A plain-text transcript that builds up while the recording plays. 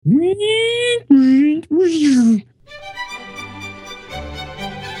You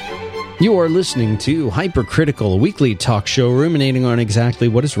are listening to Hypercritical, a weekly talk show ruminating on exactly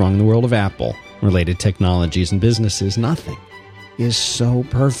what is wrong in the world of Apple, related technologies and businesses. Nothing is so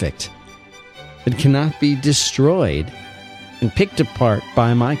perfect that it cannot be destroyed and picked apart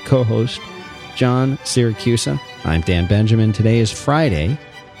by my co-host, John Siracusa. I'm Dan Benjamin. Today is Friday.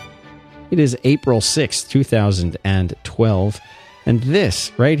 It is April 6th, 2012, and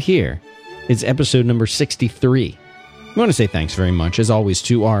this right here is episode number 63. I want to say thanks very much, as always,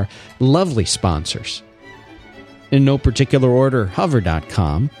 to our lovely sponsors. In no particular order,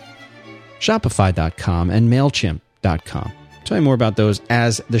 Hover.com, Shopify.com, and MailChimp.com. I'll tell you more about those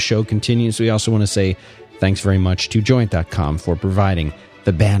as the show continues. We also want to say thanks very much to Joint.com for providing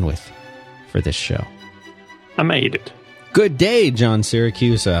the bandwidth for this show. I made it. Good day, John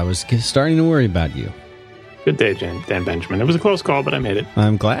Siracusa. I was starting to worry about you. Good day, Dan Benjamin. It was a close call, but I made it.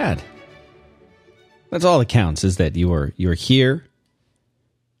 I'm glad. That's all that counts, is that you're here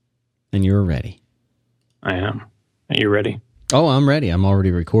and you're ready. I am. Are you ready? Oh, I'm ready. I'm already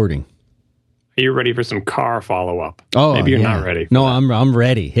recording. Are you ready for some car follow-up? Oh, maybe you're not ready. No, I'm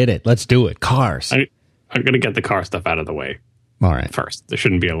ready. Hit it. Let's do it. Cars. I'm going to get the car stuff out of the way. All right. First, there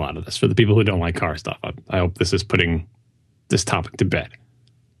shouldn't be a lot of this. For the people who don't like car stuff, I hope this is putting this topic to bed.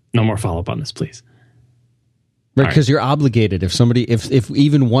 No more follow-up on this, please. Right, because you're obligated. If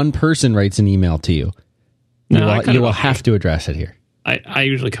even one person writes an email to you, you will have to address it here. I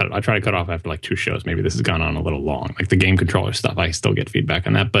usually cut it. I try to cut off after like 2 shows. Maybe this has gone on a little long. Like the game controller stuff, I still get feedback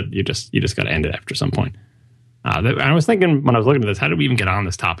on that, but you just got to end it after some point. I was thinking when I was looking at this, how did we even get on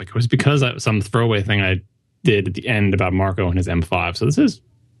this topic? It was because some throwaway thing I did at the end about Marco and his M5. So this is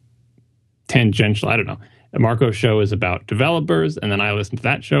tangential. I don't know. The Marco show is about developers, and then I listen to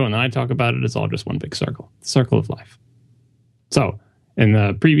that show, and then I talk about it. It's all just one big circle. The circle of life. So in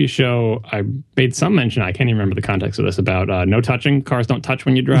the previous show, I made some mention, I can't even remember the context of this, about no touching. Cars don't touch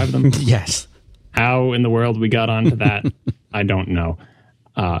when you drive them. Yes. How in the world we got onto that, I don't know.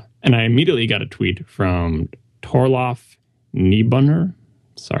 And I immediately got a tweet from Torlof Niebunner.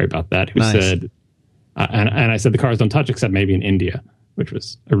 Sorry about that. Who said, and I said the cars don't touch except maybe in India, which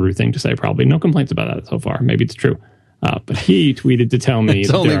was a rude thing to say, probably. No complaints about that so far. Maybe it's true. But he tweeted to tell me... It's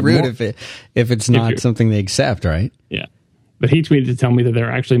only rude if it's not something they accept, right? Yeah. But he tweeted to tell me that there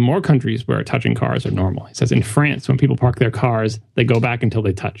are actually more countries where touching cars are normal. He says in France, when people park their cars, they go back until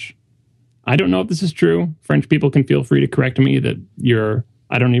they touch. I don't know if this is true. French people can feel free to correct me that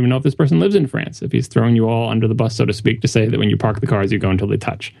I don't even know if this person lives in France, if he's throwing you all under the bus, so to speak, to say that when you park the cars, you go until they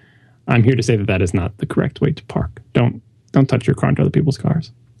touch. I'm here to say that that is not the correct way to park. Don't touch your car into other people's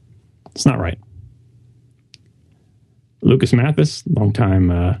cars. It's not right. Lucas Mathis,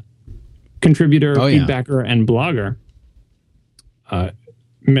 longtime contributor, feedbacker, and blogger,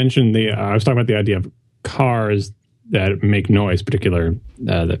 mentioned I was talking about the idea of cars that make noise, particular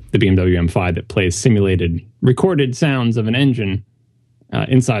the BMW M5 that plays simulated, recorded sounds of an engine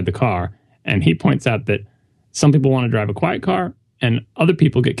inside the car. And he points out that some people want to drive a quiet car, and other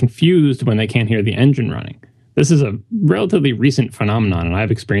people get confused when they can't hear the engine running. This is a relatively recent phenomenon, and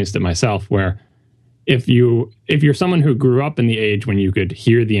I've experienced it myself, where if you're someone who grew up in the age when you could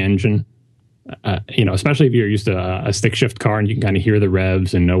hear the engine, especially if you're used to a stick shift car and you can kind of hear the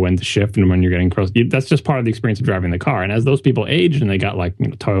revs and know when to shift and when you're getting close, that's just part of the experience of driving the car. And as those people aged and they got like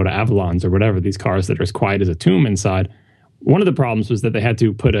Toyota Avalons or whatever, these cars that are as quiet as a tomb inside, one of the problems was that they had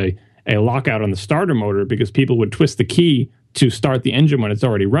to put a lockout on the starter motor because people would twist the key to start the engine when it's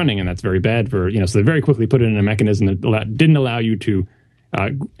already running, and that's very bad for, so they very quickly put it in a mechanism that didn't allow you to,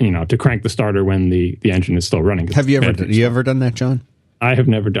 to crank the starter when the engine is still running. Have you ever done that, John? I have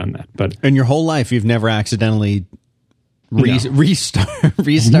never done that, but in your whole life, you've never accidentally restarted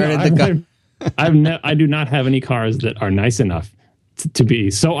the car. I do not have any cars that are nice enough to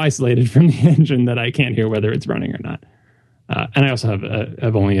be so isolated from the engine that I can't hear whether it's running or not. And I also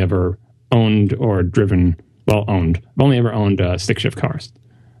have only ever owned or driven. I've only ever owned stick shift cars.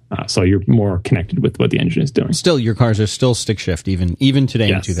 So you're more connected with what the engine is doing. Still, your cars are still stick shift, even today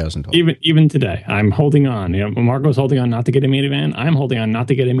in 2012. Even today, I'm holding on. Marco's holding on not to get a minivan. I'm holding on not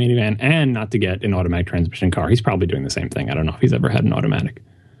to get a minivan and not to get an automatic transmission car. He's probably doing the same thing. I don't know if he's ever had an automatic.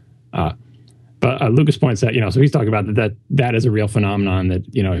 But Lucas points out, so he's talking about that is a real phenomenon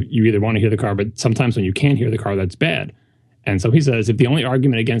that, you either want to hear the car, but sometimes when you can't hear the car, that's bad. And so he says if the only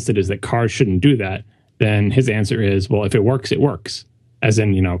argument against it is that cars shouldn't do that, then his answer is, well, if it works, it works. As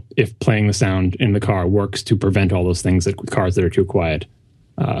in, if playing the sound in the car works to prevent all those things that cars that are too quiet,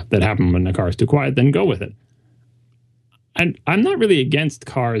 that happen when the car is too quiet, then go with it. And I'm not really against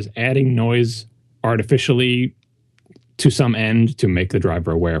cars adding noise artificially to some end to make the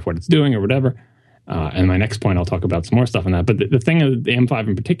driver aware of what it's doing or whatever. And my next point, I'll talk about some more stuff on that. But the thing of the M5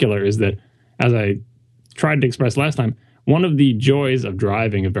 in particular is that, as I tried to express last time, one of the joys of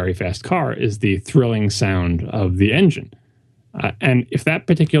driving a very fast car is the thrilling sound of the engine. And if that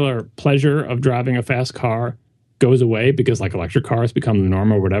particular pleasure of driving a fast car goes away because like electric cars become the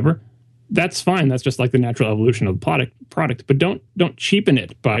norm or whatever, that's fine. That's just like the natural evolution of the product. But don't cheapen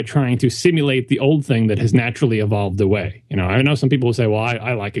it by trying to simulate the old thing that has naturally evolved away. You know, I know some people will say, well,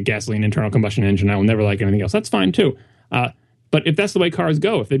 I like a gasoline internal combustion engine. I will never like anything else. That's fine too. But if that's the way cars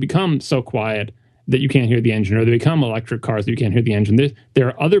go, if they become so quiet that you can't hear the engine, or they become electric cars that you can't hear the engine, there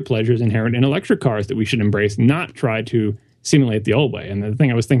are other pleasures inherent in electric cars that we should embrace, not try to simulate the old way. And the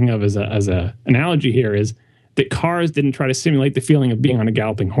thing I was thinking of as a analogy here is that cars didn't try to simulate the feeling of being on a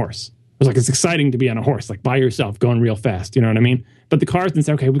galloping horse. It was like, it's exciting to be on a horse, like by yourself, going real fast. You know what I mean? But the cars didn't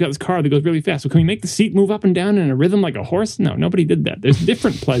say, okay, we've got this car that goes really fast, so can we make the seat move up and down in a rhythm like a horse? No, nobody did that. There's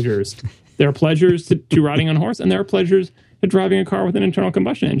different pleasures. There are pleasures to riding on a horse, and there are pleasures to driving a car with an internal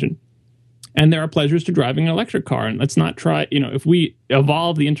combustion engine. And there are pleasures to driving an electric car. And let's not try, if we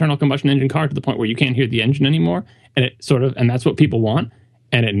evolve the internal combustion engine car to the point where you can't hear the engine anymore, and that's what people want,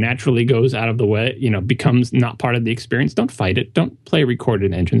 and it naturally goes out of the way, becomes not part of the experience, don't fight it. Don't play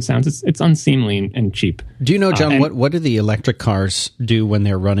recorded engine sounds. It's unseemly and cheap. Do you know, John, what do the electric cars do when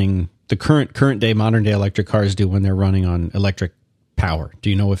they're running, the current day, modern day electric cars do when they're running on electric power? Do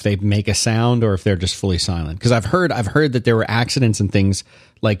you know if they make a sound or if they're just fully silent? Because I've heard that there were accidents and things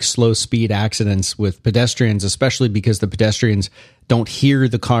like slow speed accidents with pedestrians, especially because the pedestrians don't hear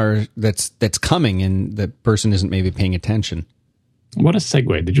the car that's coming and the person isn't maybe paying attention. What a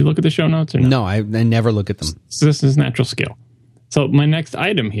segue. Did you look at the show notes or no? No, I never look at them. So this is natural skill. So my next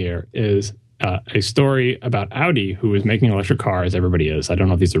item here is a story about Audi, who is making electric cars. Everybody is. I don't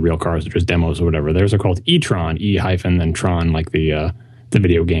know if these are real cars or just demos or whatever. Theirs are called e-tron, then Tron, like the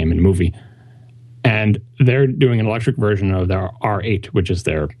video game and movie. And they're doing an electric version of their R8, which is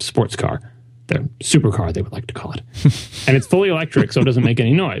their sports car, their supercar, they would like to call it. And it's fully electric, so it doesn't make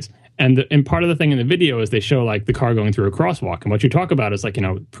any noise. And part of the thing in the video is they show like the car going through a crosswalk. And what you talk about is like,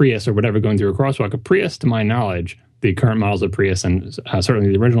 Prius or whatever going through a crosswalk. A Prius, to my knowledge, the current models of Prius and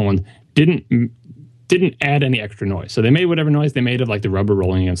certainly the original ones didn't add any extra noise. So they made whatever noise they made of like the rubber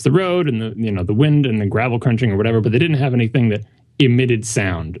rolling against the road and the wind and the gravel crunching or whatever, but they didn't have anything that emitted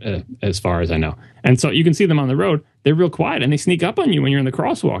sound as far as I know. And so you can see them on the road. They're real quiet and they sneak up on you when you're in the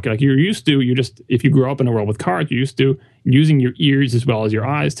crosswalk. Like you're used to, if you grow up in a world with cars, you're used to using your ears as well as your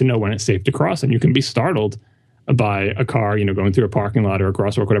eyes to know when it's safe to cross. And you can be startled by a car, going through a parking lot or a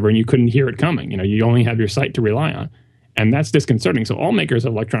crosswalk, whatever, and you couldn't hear it coming. You only have your sight to rely on. And that's disconcerting. So all makers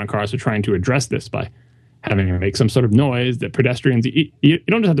of electronic cars are trying to address this by having to make some sort of noise that pedestrians, you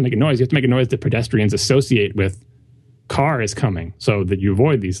don't just have to make a noise, you have to make a noise that pedestrians associate with car is coming so that you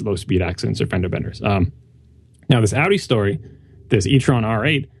avoid these low speed accidents or fender benders. Now this Audi story, this e-tron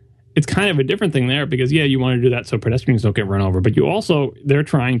R8, it's kind of a different thing there because you want to do that so pedestrians don't get run over, but they're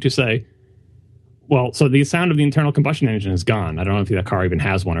trying to say, well, so the sound of the internal combustion engine is gone. I don't know if that car even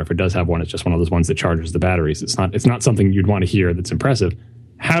has one, or if it does have one, it's just one of those ones that charges the batteries. It's not something you'd want to hear that's impressive.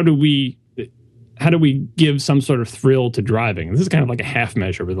 How do we give some sort of thrill to driving? This is kind of like a half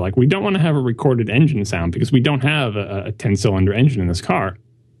measure, but like we don't want to have a recorded engine sound because we don't have a 10-cylinder engine in this car.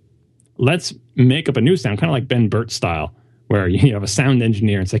 Let's make up a new sound, kind of like Ben Burt style, where you have a sound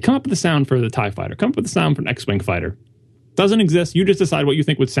engineer and say, come up with a sound for the TIE fighter, come up with a sound for an X-Wing fighter. Doesn't exist. You just decide what you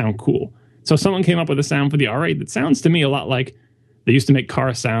think would sound cool. So someone came up with a sound for the R8 that sounds to me a lot like they used to make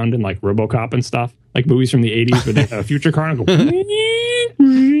car sound in like RoboCop and stuff, like movies from the 80s where they have a future car and go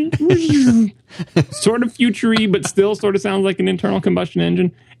sort of future-y, but still sort of sounds like an internal combustion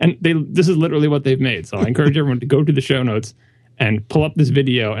engine. And this is literally what they've made. So I encourage everyone to go to the show notes and pull up this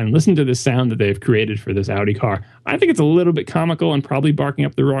video and listen to this sound that they've created for this Audi car. I think it's a little bit comical and probably barking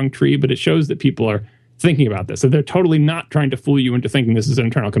up the wrong tree, but it shows that people are thinking about this. So they're totally not trying to fool you into thinking this is an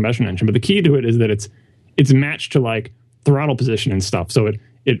internal combustion engine. But the key to it is that it's matched to like throttle position and stuff. So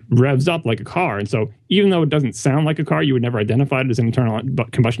it revs up like a car. And so even though it doesn't sound like a car, you would never identify it as an internal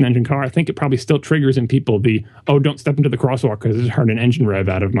combustion engine car. I think it probably still triggers in people don't step into the crosswalk because I just heard an engine rev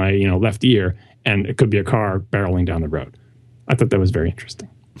out of my left ear, and it could be a car barreling down the road. I thought that was very interesting.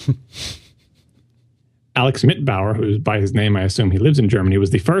 Alex Mittbauer, who's by his name, I assume he lives in Germany, was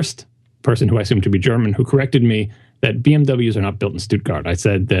the first person who I assumed to be German who corrected me that BMWs are not built in Stuttgart. I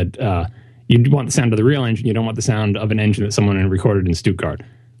said that you want the sound of the real engine. You don't want the sound of an engine that someone recorded in Stuttgart.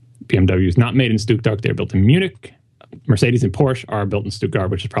 BMW is not made in Stuttgart. They're built in Munich. Mercedes and Porsche are built in Stuttgart,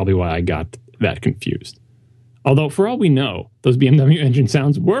 which is probably why I got that confused. Although, for all we know, those BMW engine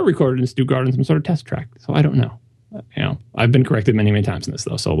sounds were recorded in Stuttgart on some sort of test track. So I don't know. I've been corrected many, many times in this,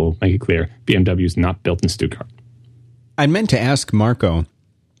 though, so we'll make it clear. BMW is not built in Stuttgart. I meant to ask Marco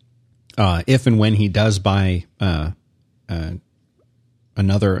if and when he does buy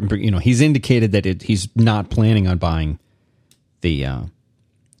another, he's indicated that he's not planning on buying the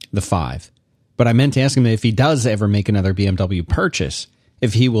 5. But I meant to ask him if he does ever make another BMW purchase,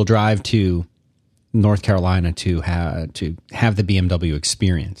 if he will drive to North Carolina to have the BMW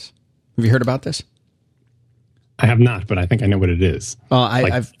experience. Have you heard about this? I have not, but I think I know what it is.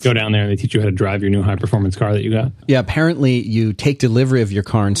 I've go down there and they teach you how to drive your new high-performance car that you got? Yeah, apparently you take delivery of your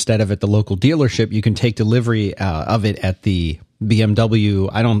car instead of at the local dealership. You can take delivery of it at the BMW.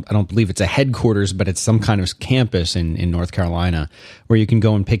 I don't believe it's a headquarters, but it's some kind of campus in North Carolina where you can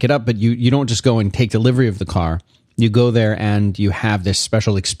go and pick it up. But you don't just go and take delivery of the car. You go there and you have this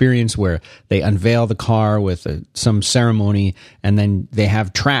special experience where they unveil the car with some ceremony, and then they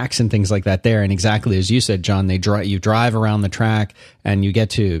have tracks and things like that there. And exactly as you said, John, you drive around the track and you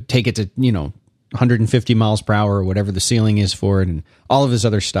get to take it to 150 miles per hour or whatever the ceiling is for it, and all of this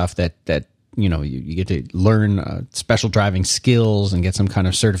other stuff that you get to learn special driving skills and get some kind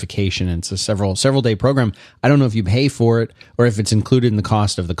of certification. And it's a several day program. I don't know if you pay for it or if it's included in the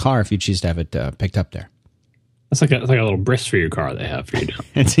cost of the car if you choose to have it picked up there. It's like a little bris for your car they have for you.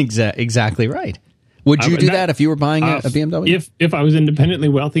 It's exactly right. Would you do that if you were buying a BMW? If I was independently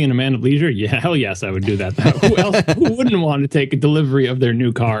wealthy and a man of leisure, yeah, hell yes, I would do that. Who wouldn't want to take a delivery of their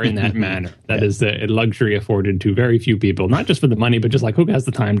new car in that manner? That is a luxury afforded to very few people, not just for the money, but just like who has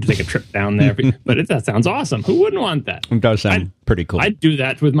the time to take a trip down there? But that sounds awesome. Who wouldn't want that? It does sound pretty cool. I'd do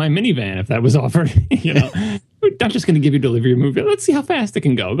that with my minivan if that was offered. We're not just going to give you delivery movie. Let's see how fast it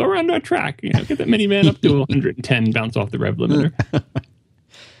can go. Go around our track. Get that minivan up to 110, bounce off the rev limiter.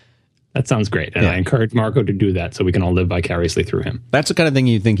 That sounds great. And I encourage Marco to do that so we can all live vicariously through him. That's the kind of thing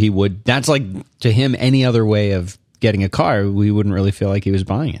you think he would. That's like, to him, any other way of getting a car, we wouldn't really feel like he was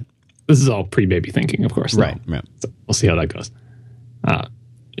buying it. This is all pre-baby thinking, of course. Right. So we'll see how that goes.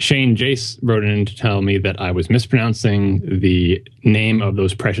 Shane Jace wrote in to tell me that I was mispronouncing the name of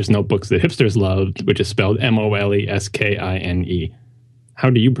those precious notebooks that hipsters loved, which is spelled Moleskine. How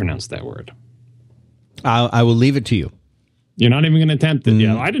do you pronounce that word? I will leave it to you. You're not even going to attempt it.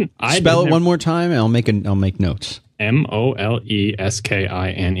 Yeah, I didn't. Spell it one more time, and I'll make notes. Moleskine.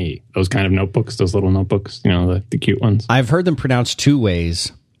 Those kind of notebooks, those little notebooks, the cute ones. I've heard them pronounced two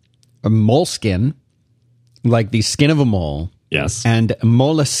ways: a moleskin, like the skin of a mole. Yes. And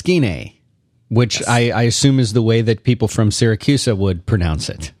Moleskine, which yes. I assume is the way that people from Syracuse would pronounce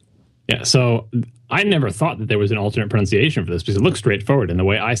it. Yeah, so I never thought that there was an alternate pronunciation for this because it looks straightforward. And the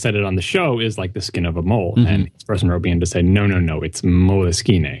way I said it on the show is like the skin of a mole. Mm-hmm. And this person wrote me in to say, no, it's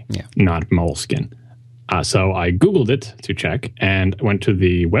Moleskine, not moleskin. So I Googled it to check and went to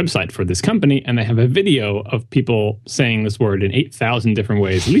the website for this company, and they have a video of people saying this word in 8,000 different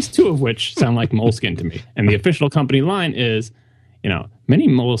ways, at least two of which sound like moleskin to me. And the official company line is, many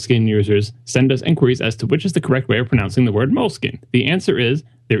Moleskine users send us inquiries as to which is the correct way of pronouncing the word moleskin. The answer is,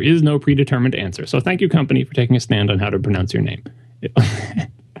 there is no predetermined answer. So thank you, company, for taking a stand on how to pronounce your name.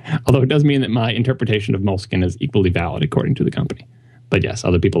 Although it does mean that my interpretation of moleskin is equally valid according to the company. But yes,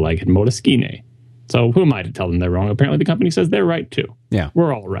 other people like it Moleskine. So who am I to tell them they're wrong? Apparently the company says they're right too. Yeah.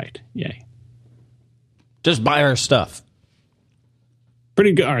 We're all right. Yay. Just buy our stuff.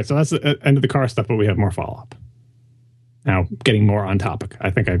 Pretty good. All right, so that's the end of the car stuff, but we have more follow-up. Now, getting more on topic.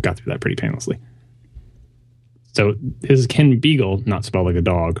 I think I got through that pretty painlessly. So his Ken Beagle, not spelled like a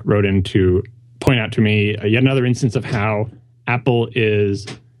dog, wrote in to point out to me yet another instance of how Apple is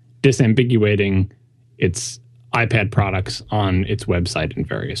disambiguating its iPad products on its website in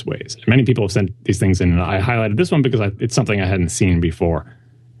various ways. Many people have sent these things in, and I highlighted this one because it's something I hadn't seen before.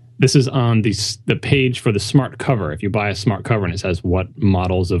 This is on the page for the smart cover. If you buy a smart cover and it says, what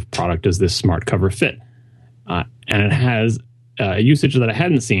models of product does this smart cover fit? And it has a usage that I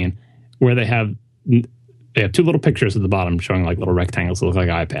hadn't seen where they have two little pictures at the bottom showing like little rectangles that look like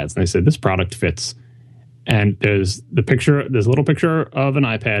iPads. And they said, this product fits. And there's a little picture of an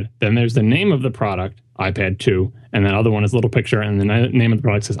iPad. Then there's the name of the product, iPad 2. And the other one is a little picture. And the name of the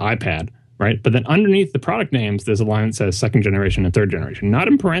product says iPad, right? But then underneath the product names, there's a line that says second generation and third generation. Not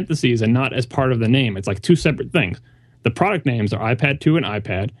in parentheses and not as part of the name. It's like two separate things. The product names are iPad 2 and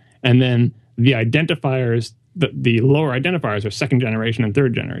iPad. And then the identifiers, the lower identifiers are second generation and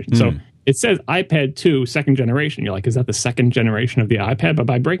third generation. So it says iPad 2 second generation. You're like, is that the second generation of the iPad? But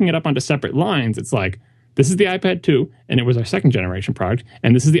by breaking it up onto separate lines, it's like, this is the iPad 2, and it was our second generation product.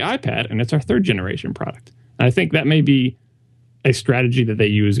 And this is the iPad, and it's our third generation product. And I think that may be a strategy that they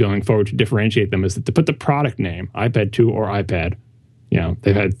use going forward to differentiate them, is to put the product name, iPad 2 or iPad,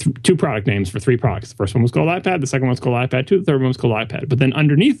 They've had two product names for three products. The first one was called iPad. The second one was called iPad 2. The third one was called iPad. But then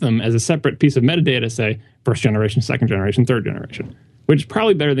underneath them, as a separate piece of metadata, say first generation, second generation, third generation, which is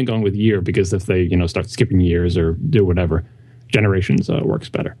probably better than going with year, because if they start skipping years or do whatever, generations works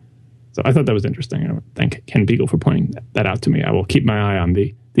better. So I thought that was interesting. I thank Ken Beagle for pointing that out to me. I will keep my eye on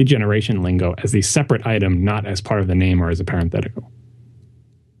the generation lingo as the separate item, not as part of the name or as a parenthetical.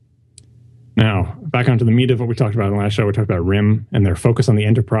 Now, back onto the meat of what we talked about in the last show. We talked about RIM and their focus on the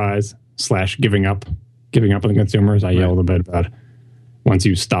enterprise / giving up on the consumers. I yelled a bit about once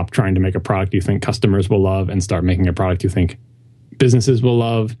you stop trying to make a product you think customers will love and start making a product you think businesses will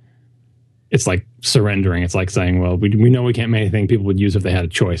love, it's like surrendering. It's like saying, well, we know we can't make anything people would use if they had a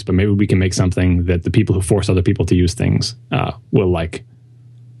choice, but maybe we can make something that the people who force other people to use things will like.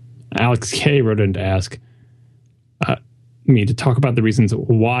 Alex K. wrote in to ask me to talk about the reasons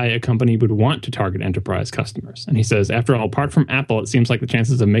why a company would want to target enterprise customers. And he says, after all, apart from Apple, it seems like the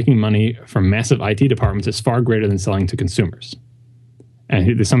chances of making money from massive IT departments is far greater than selling to consumers.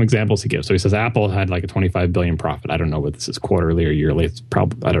 And there's some examples he gives. So he says Apple had like a 25 billion profit. I don't know whether this is quarterly or yearly. It's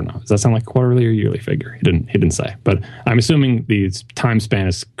probably, I don't know. Does that sound like a quarterly or yearly figure? He didn't say. But I'm assuming the time span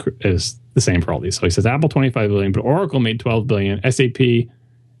is the same for all these. So he says Apple 25 billion, but Oracle made 12 billion. SAP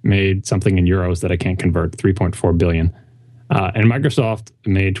made something in euros that I can't convert, 3.4 billion. And Microsoft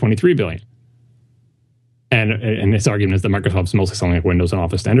made 23 billion. And this argument is that Microsoft's mostly selling like Windows and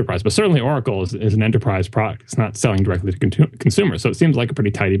Office to enterprise, but certainly Oracle is an enterprise product. It's not selling directly to consumers, so it seems like a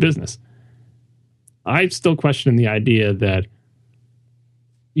pretty tidy business. I still question the idea that,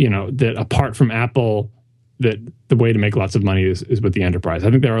 that apart from Apple, that the way to make lots of money is with the enterprise. I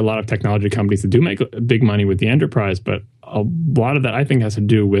think there are a lot of technology companies that do make big money with the enterprise, but a lot of that I think has to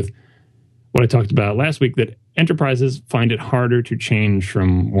do with what I talked about last week, that enterprises find it harder to change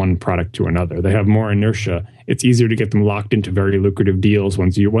from one product to another. They have more inertia. It's easier to get them locked into very lucrative deals.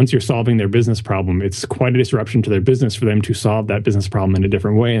 Once you're solving their business problem, it's quite a disruption to their business for them to solve that business problem in a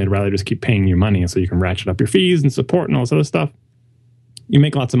different way, and they'd rather just keep paying you money, and so you can ratchet up your fees and support and all this other stuff. You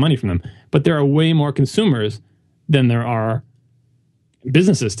make lots of money from them. But there are way more consumers than there are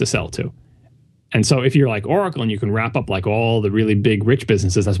businesses to sell to. And so if you're like Oracle and you can wrap up like all the really big rich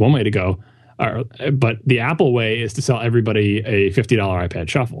businesses, that's one way to go. But the Apple way is to sell everybody a $50 iPad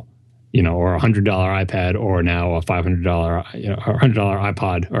Shuffle, or a $100 iPad, or now a $500, $100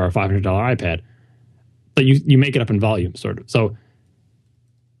 iPod, or a $500 iPad. But you make it up in volume, sort of. So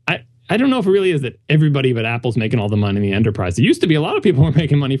I don't know if it really is that everybody but Apple's making all the money in the enterprise. It used to be a lot of people were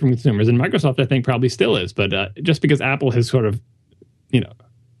making money from consumers, and Microsoft, I think, probably still is. But just because Apple has sort of,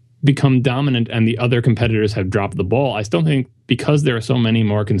 become dominant and the other competitors have dropped the ball, I still think because there are so many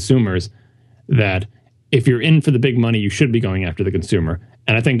more consumers that if you're in for the big money, you should be going after the consumer.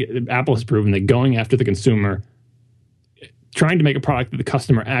 And I think Apple has proven that going after the consumer, trying to make a product that the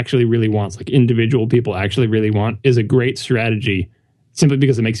customer actually really wants, like individual people actually really want, is a great strategy simply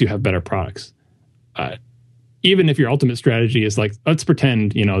because it makes you have better products. Even if your ultimate strategy is like, let's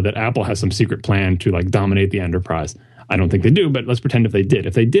pretend, that Apple has some secret plan to like dominate the enterprise. I don't think they do, but let's pretend if they did.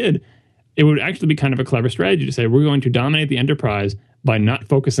 If they did, it would actually be kind of a clever strategy to say, we're going to dominate the enterprise by not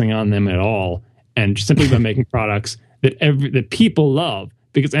focusing on them at all, and simply by making products that people love,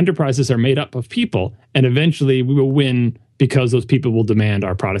 because enterprises are made up of people, and eventually we will win because those people will demand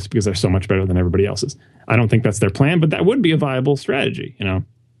our products because they're so much better than everybody else's. I don't think that's their plan, but that would be a viable strategy,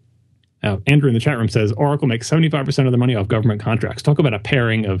 Andrew in the chat room says, Oracle makes 75% of the money off government contracts. Talk about a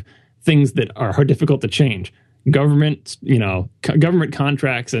pairing of things that are difficult to change. Government, government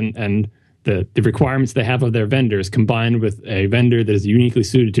contracts and the requirements they have of their vendors combined with a vendor that is uniquely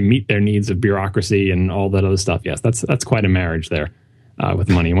suited to meet their needs of bureaucracy and all that other stuff. Yes, that's quite a marriage there with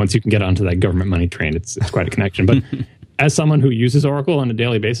money. Once you can get onto that government money train, it's quite a connection. But as someone who uses Oracle on a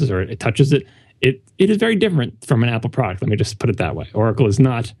daily basis, or it touches it is very different from an Apple product. Let me just put it that way. Oracle is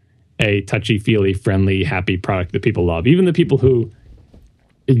not a touchy-feely, friendly, happy product that people love. Even the people who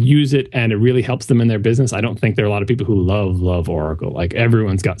use it and it really helps them in their business, I don't think there are a lot of people who love Oracle. Like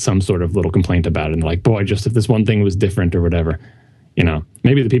everyone's got some sort of little complaint about it, and they're like, boy, just if this one thing was different or whatever.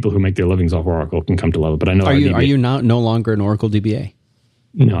 Maybe the people who make their livings off Oracle can come to love it, but I know are you no longer an Oracle DBA?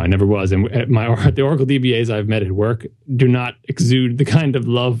 No, I never was. And the Oracle DBAs I've met at work do not exude the kind of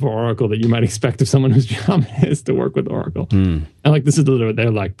love for Oracle that you might expect of someone whose job is to work with Oracle. And like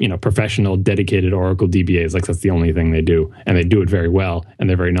they're like, professional, dedicated Oracle DBAs. Like that's the only thing they do. And they do it very well. And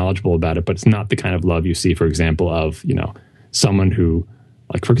they're very knowledgeable about it. But it's not the kind of love you see, for example, of, someone who,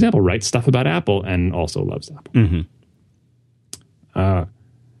 like, for example, writes stuff about Apple and also loves Apple. Mm-hmm.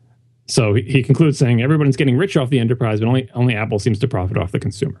 So he concludes saying everyone's getting rich off the enterprise, but only Apple seems to profit off the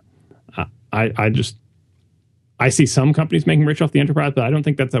consumer. I I see some companies making rich off the enterprise, but I don't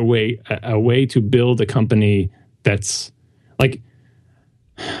think that's a way to build a company that's like,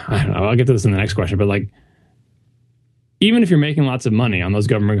 I don't know, I'll get to this in the next question, but like, even if you're making lots of money on those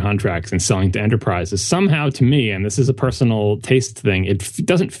government contracts and selling to enterprises, somehow to me, and this is a personal taste thing, it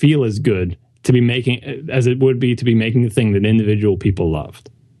doesn't feel as good to be making as it would be to be making the thing that individual people loved.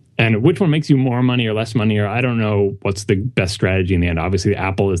 And which one makes you more money or less money, or I don't know what's the best strategy in the end. Obviously,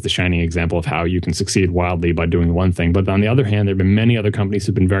 Apple is the shining example of how you can succeed wildly by doing one thing. But on the other hand, there have been many other companies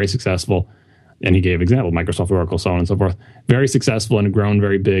who've been very successful. And he gave example, Microsoft, Oracle, so on and so forth. Very successful and grown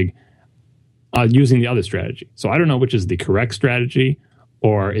very big using the other strategy. So I don't know which is the correct strategy,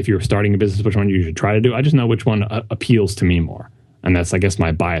 or if you're starting a business, which one you should try to do. I just know which one appeals to me more. And that's, I guess,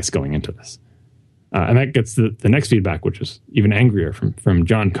 my bias going into this. And that gets the next feedback, which is even angrier from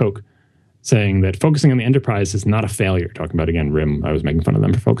John Koch, saying that focusing on the enterprise is not a failure. Talking about, again, RIM, I was making fun of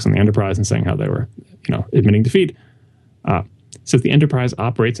them for focusing on the enterprise and saying how they were, admitting defeat. Says the enterprise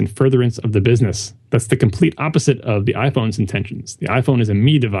operates in furtherance of the business. That's the complete opposite of the iPhone's intentions. The iPhone is a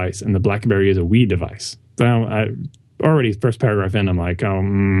me device and the BlackBerry is a we device. So already first paragraph in, I'm like,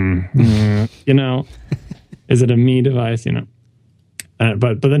 is it a me device?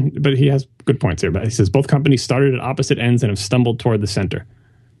 But he has good points here. But he says both companies started at opposite ends and have stumbled toward the center.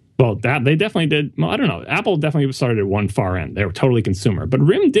 Well, that they definitely did. Well, I don't know. Apple definitely started at one far end. They were totally consumer. But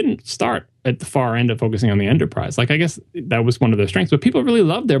RIM didn't start at the far end of focusing on the enterprise. Like, I guess that was one of their strengths. But people really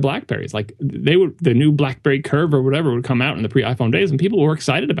loved their BlackBerries. Like, the new BlackBerry Curve or whatever would come out in the pre-iPhone days, and people were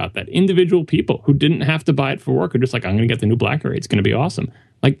excited about that. Individual people who didn't have to buy it for work are just like, I'm going to get the new BlackBerry. It's going to be awesome.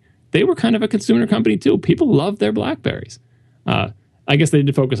 Like, they were kind of a consumer company too. People loved their BlackBerries. I guess they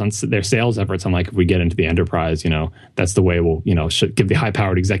did focus on their sales efforts on, like, if we get into the enterprise, that's the way we'll, should give the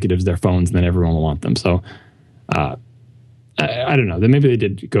high-powered executives their phones and then everyone will want them. So I don't know. Maybe they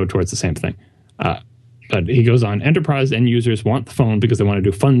did go towards the same thing. But he goes on, enterprise end users want the phone because they want to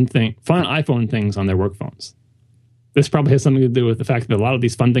do fun iPhone things on their work phones. This probably has something to do with the fact that a lot of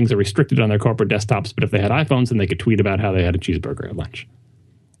these fun things are restricted on their corporate desktops, but if they had iPhones, then they could tweet about how they had a cheeseburger at lunch.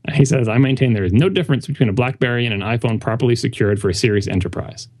 He says, I maintain there is no difference between a BlackBerry and an iPhone properly secured for a serious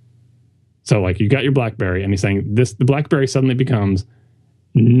enterprise. So, like, you got your BlackBerry, and he's saying the BlackBerry suddenly becomes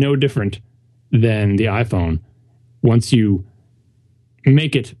no different than the iPhone once you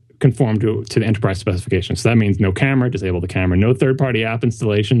make it conform to the enterprise specifications. So that means no camera, disable the camera, no third-party app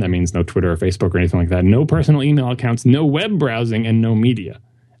installation. That means no Twitter or Facebook or anything like that. No personal email accounts, no web browsing, and no media.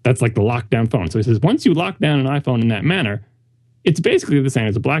 That's like the lockdown phone. So he says, once you lock down an iPhone in that manner, it's basically the same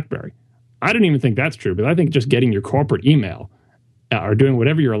as a BlackBerry. I don't even think that's true, but I think just getting your corporate email or doing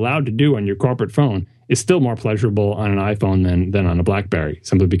whatever you're allowed to do on your corporate phone is still more pleasurable on an iPhone than on a BlackBerry,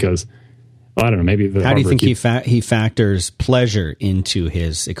 simply because, well, I don't know, maybe the How do you think he factors pleasure into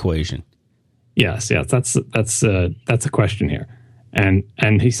his equation? Yes, that's a question here.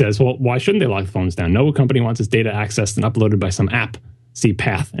 And he says, well, why shouldn't they lock the phones down? No company wants its data accessed and uploaded by some app. See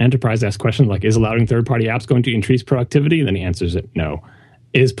path. Enterprise asks questions like, is allowing third-party apps going to increase productivity? And then he answers it, no.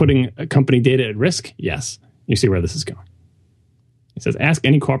 Is putting company data at risk? Yes. You see where this is going. He says, ask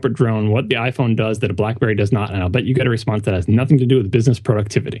any corporate drone what the iPhone does that a BlackBerry does not, and I'll bet you get a response that has nothing to do with business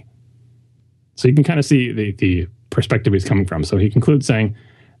productivity. So you can kind of see the perspective he's coming from. So he concludes saying,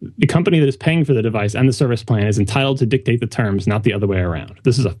 the company that is paying for the device and the service plan is entitled to dictate the terms, not the other way around.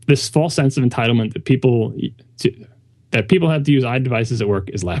 This false sense of entitlement that people have to use iDevices at work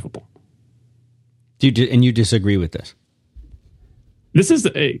is laughable. And you disagree with this? This is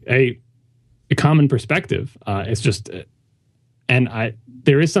a common perspective. It's just,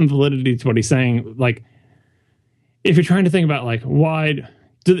 there is some validity to what he's saying. Like, if you're trying to think about, like, why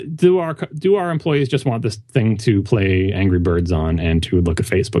do our employees just want this thing to play Angry Birds on and to look at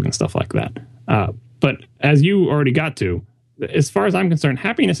Facebook and stuff like that? But as you already got to, as far as I'm concerned,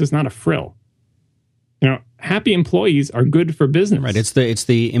 happiness is not a frill. Happy employees are good for business. Right. It's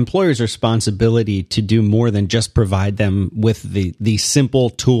the employer's responsibility to do more than just provide them with the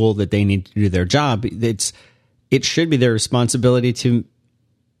simple tool that they need to do their job. It should be their responsibility to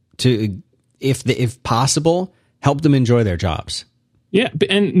if possible, help them enjoy their jobs. Yeah,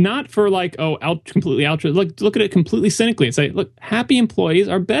 and not for completely altruistic. Look at it completely cynically and say, look, happy employees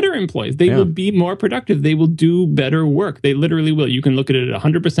are better employees. They will be more productive. They will do better work. They literally will. You can look at it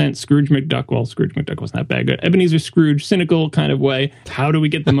 100% Scrooge McDuck. Well, Scrooge McDuck was not bad. Good. Ebenezer Scrooge, cynical kind of way. How do we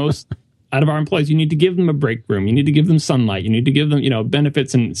get the most out of our employees? You need to give them a break room. You need to give them sunlight. You need to give them,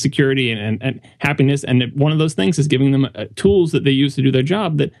 benefits and security and happiness. And one of those things is giving them tools that they use to do their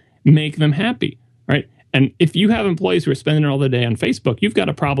job that make them happy, right? And if you have employees who are spending all the day on Facebook, you've got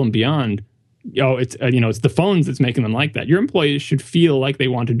a problem beyond it's it's the phones that's making them like that. Your employees should feel like they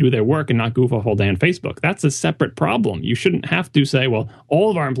want to do their work and not goof off all day on Facebook. That's a separate problem. You shouldn't have to say, well,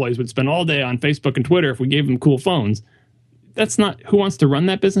 all of our employees would spend all day on Facebook and Twitter if we gave them cool phones. That's not who wants to run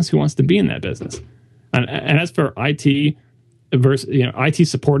that business, who wants to be in that business. And as for IT versus IT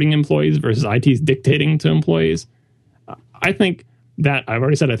supporting employees versus IT's dictating to employees, I think that I've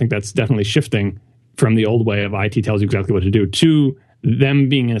already said I think that's definitely shifting from the old way of IT tells you exactly what to do to them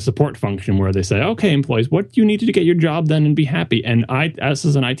being in a support function where they say, okay, employees, what do you need to get your job done and be happy? And us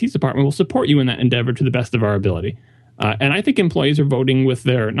as an IT department will support you in that endeavor to the best of our ability. And I think employees are voting with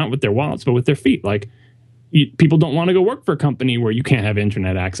not with their wallets, but with their feet. Like, people don't want to go work for a company where you can't have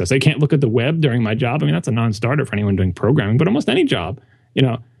internet access. They can't look at the web during my job. I mean, that's a non-starter for anyone doing programming, but almost any job,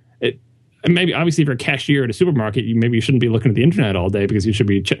 maybe obviously if you're a cashier at a supermarket, maybe you shouldn't be looking at the internet all day because you should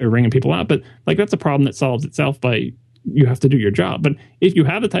be ringing people out. But like, that's a problem that solves itself by you have to do your job. But if you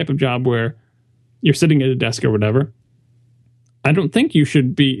have a type of job where you're sitting at a desk or whatever, I don't think you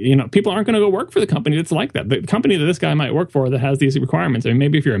should be, people aren't going to go work for the company that's like that. The company that this guy might work for that has these requirements. I mean,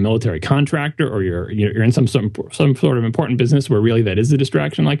 maybe if you're a military contractor or you're in some sort of important business where really that is a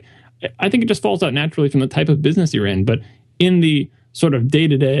distraction, like, I think it just falls out naturally from the type of business you're in. But in the sort of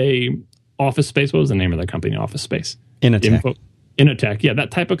day-to-day Office Space, what was the name of that company? Office Space. Inotech, yeah,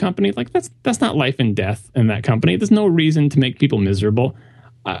 that type of company, like that's not life and death in that company. There's no reason to make people miserable.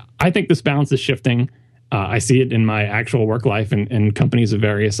 I think this balance is shifting. I see it in my actual work life in companies of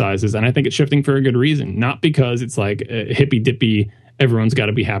various sizes, and I think it's shifting for a good reason. Not because it's like hippy-dippy, everyone's got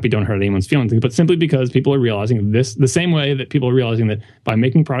to be happy, don't hurt anyone's feelings, but simply because people are realizing this the same way that people are realizing that by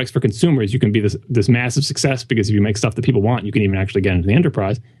making products for consumers, you can be this massive success, because if you make stuff that people want, you can even actually get into the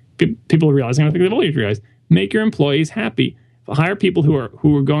enterprise. People are realizing, I think they've always realized, make your employees happy. Hire people who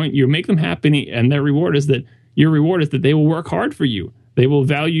are going, you make them happy, and your reward is that they will work hard for you. They will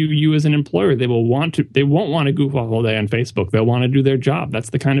value you as an employer. They won't want to goof off all day on Facebook. They'll want to do their job.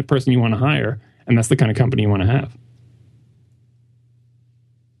 That's the kind of person you want to hire, and that's the kind of company you want to have.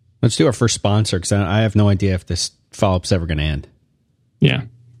 Let's do our first sponsor, because I have no idea if this follow-up's ever going to end. Yeah,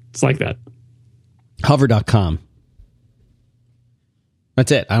 it's like that. Hover.com.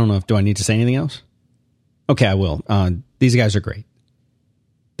 That's it. I don't know do I need to say anything else? Okay, I will. These guys are great.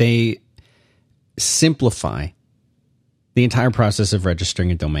 They simplify the entire process of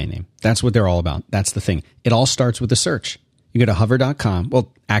registering a domain name. That's what they're all about. That's the thing. It all starts with a search. You go to hover.com.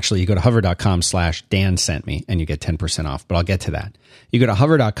 Well, actually, you go to hover.com/Dan sent me and you get 10% off, but I'll get to that. You go to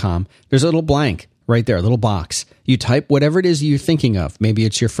hover.com. There's a little blank right there, a little box. You type whatever it is you're thinking of. Maybe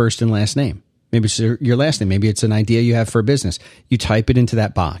it's your first and last name. Maybe it's your last name. Maybe it's an idea you have for a business. You type it into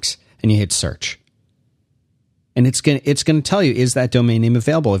that box and you hit search. And it's going to tell you, is that domain name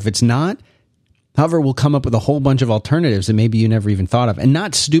available? If it's not, Hover will come up with a whole bunch of alternatives that maybe you never even thought of. And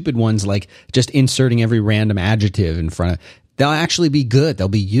not stupid ones like just inserting every random adjective in front of. They'll actually be good. They'll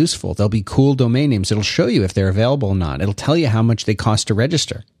be useful. They'll be cool domain names. It'll show you if they're available or not. It'll tell you how much they cost to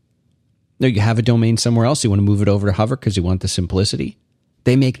register. Now, you have a domain somewhere else. You want to move it over to Hover because you want the simplicity.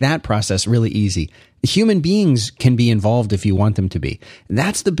 They make that process really easy. Human beings can be involved if you want them to be.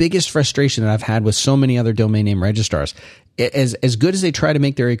 That's the biggest frustration that I've had with so many other domain name registrars. As good as they try to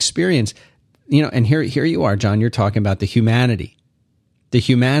make their experience, and here you are, John, you're talking about the humanity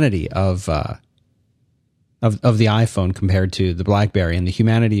of the iPhone compared to the BlackBerry, and the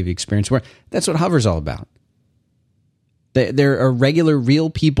humanity of the experience. That's what Hover's all about. There are regular,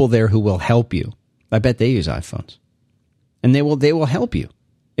 real people there who will help you. I bet they use iPhones. And they will help you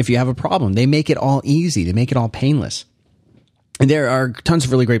if you have a problem. They make it all easy. They make it all painless. And there are tons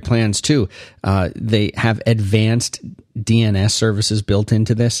of really great plans too. They have advanced DNS services built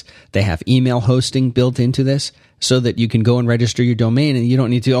into this. They have email hosting built into this so that you can go and register your domain and you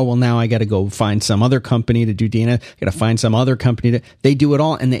don't need to, now I got to go find some other company to do DNS. I got to find some other company to, they do it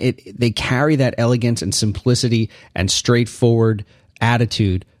all. And they carry that elegance and simplicity and straightforward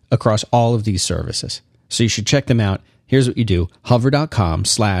attitude across all of these services. So you should check them out. Here's what you do.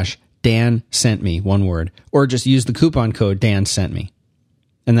 Hover.com/Dan sent me, one word, or just use the coupon code Dan sent me,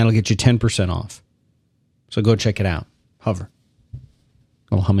 and that'll get you 10% off. So go check it out. Hover.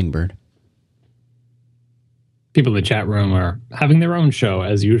 Little hummingbird. People in the chat room are having their own show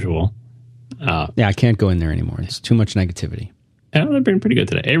as usual. Yeah, I can't go in there anymore. It's too much negativity. Yeah, they've been pretty good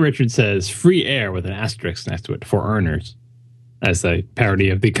today. A. Richard says free air with an asterisk next to it for earners, as a parody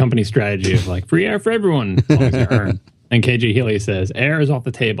of the company strategy of like free air for everyone as long as you earn. And KJ Healy says, air is off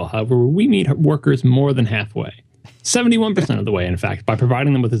the table. However, we meet workers more than halfway. 71% of the way, in fact, by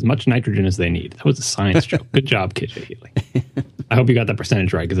providing them with as much nitrogen as they need. That was a science joke. Good job, KJ Healy. I hope you got that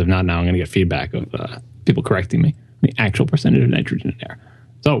percentage right, because if not, now I'm going to get feedback of people correcting me. The actual percentage of nitrogen in air.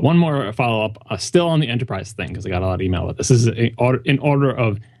 So one more follow-up, still on the enterprise thing, because I got a lot of email about this. This is in order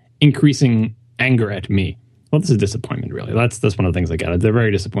of increasing anger at me. Well, this is disappointment, really. That's one of the things I got. They're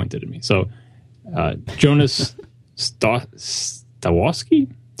very disappointed in me. So Jonas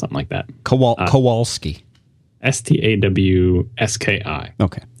Stawski? Something like that. Kowalski. Stawski.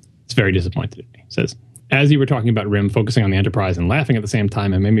 Okay. It's very disappointed in me. It says, as you were talking about RIM focusing on the enterprise and laughing at the same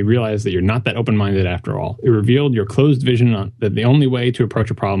time, it made me realize that you're not that open-minded after all. It revealed your closed vision that the only way to approach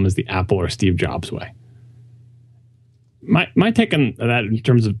a problem is the Apple or Steve Jobs way. My take on that in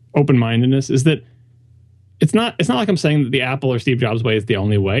terms of open-mindedness is that it's not like I'm saying that the Apple or Steve Jobs way is the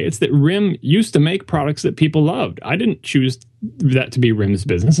only way. It's that RIM used to make products that people loved. I didn't choose that to be RIM's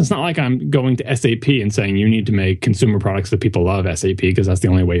business. It's not like I'm going to SAP and saying you need to make consumer products that people love, SAP, because that's the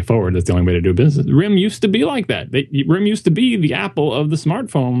only way forward. That's the only way to do business. RIM used to be like that. RIM used to be the Apple of the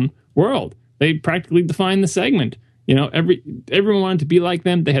smartphone world. They practically defined the segment. You know, everyone wanted to be like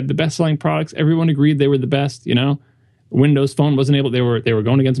them. They had the best-selling products. Everyone agreed they were the best, you know. Windows Phone wasn't able. They were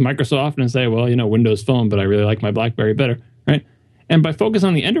going against Microsoft and say, well, you know, Windows Phone, but I really like my BlackBerry better, right? And by focus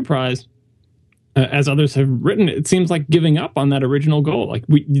on the enterprise, as others have written, it seems like giving up on that original goal. Like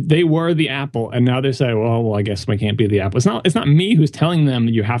they were the Apple, and now they say, well, I guess we can't be the Apple. It's not me who's telling them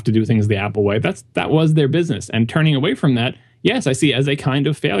you have to do things the Apple way. That was their business, and turning away from that, yes, I see as a kind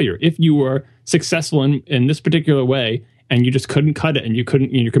of failure. If you were successful in this particular way, and you just couldn't cut it, and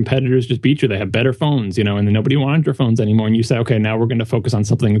your competitors just beat you. They have better phones, you know, and then nobody wanted your phones anymore. And you say, okay, now we're going to focus on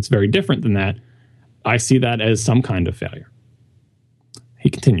something that's very different than that. I see that as some kind of failure. He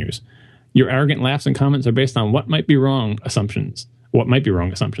continues, your arrogant laughs and comments are based on what might be wrong assumptions. What might be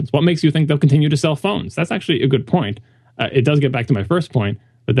wrong assumptions? What makes you think they'll continue to sell phones? That's actually a good point. It does get back to my first point,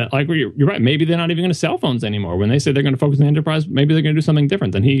 but that, like, you're right. Maybe they're not even going to sell phones anymore. When they say they're going to focus on the enterprise, maybe they're going to do something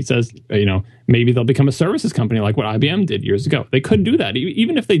different. Then he says, you know, maybe they'll become a services company like what IBM did years ago. They could do that.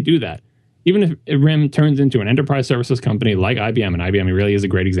 Even if they do that, even if RIM turns into an enterprise services company like IBM, and IBM really is a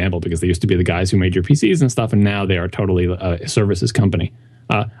great example because they used to be the guys who made your PCs and stuff, and now they are totally a services company.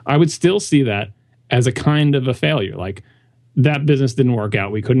 I would still see that as a kind of a failure. Like, that business didn't work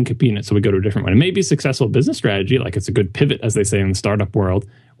out. We couldn't compete in it, so we go to a different one. It may be a successful business strategy, like it's a good pivot, as they say in the startup world,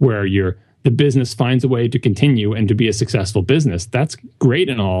 where the business finds a way to continue and to be a successful business. That's great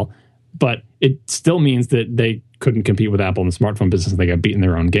and all, but it still means that they couldn't compete with Apple in the smartphone business. They got beaten in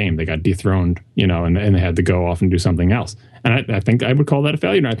their own game. They got dethroned, you know, and they had to go off and do something else. And I think I would call that a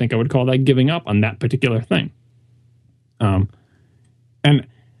failure, and I think I would call that giving up on that particular thing. And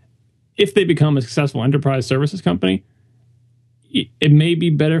if they become a successful enterprise services company, it may be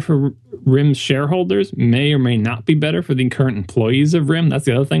better for RIM's shareholders, may or may not be better for the current employees of RIM. That's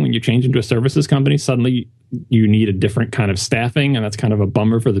the other thing. When you change into a services company, suddenly you need a different kind of staffing, and that's kind of a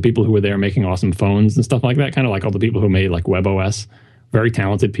bummer for the people who were there making awesome phones and stuff like that, kind of like all the people who made like WebOS, very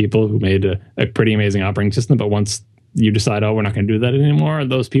talented people who made a pretty amazing operating system. But once you decide, oh, we're not going to do that anymore,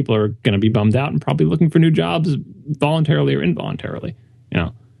 those people are going to be bummed out and probably looking for new jobs voluntarily or involuntarily, you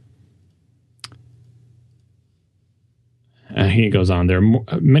know. He goes on, there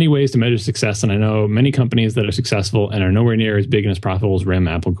are many ways to measure success, and I know many companies that are successful and are nowhere near as big and as profitable as RIM,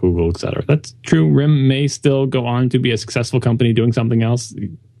 Apple, Google, etc. That's true. RIM may still go on to be a successful company doing something else.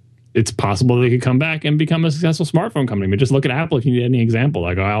 It's possible they could come back and become a successful smartphone company. But just look at Apple if you need any example.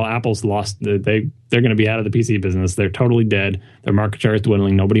 Like, oh, Apple's lost. They're going to be out of the PC business. They're totally dead. Their market share is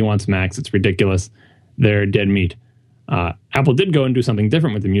dwindling. Nobody wants Macs. It's ridiculous. They're dead meat. Apple did go and do something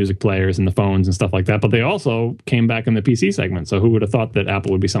different with the music players and the phones and stuff like that, but they also came back in the PC segment. So who would have thought that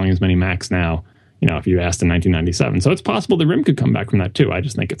Apple would be selling as many Macs now, you know, if you asked in 1997. So it's possible the RIM could come back from that too. I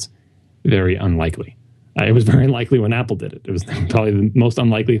just think it's very unlikely. It was very unlikely when Apple did it. It was probably the most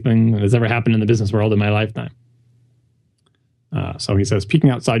unlikely thing that has ever happened in the business world in my lifetime. So he says, peeking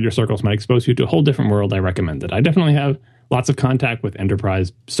outside your circles might expose you to a whole different world. I recommend it. I definitely have lots of contact with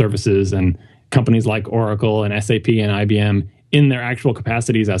enterprise services and companies like Oracle and SAP and IBM in their actual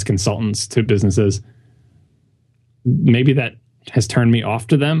capacities as consultants to businesses. Maybe that has turned me off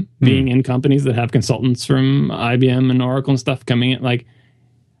to them, being in companies that have consultants from IBM and Oracle and stuff coming in. Like,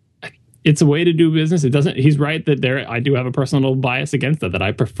 it's a way to do business. It doesn't. He's right that I do have a personal bias against that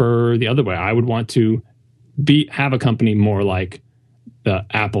I prefer the other way. I would want to have a company more like the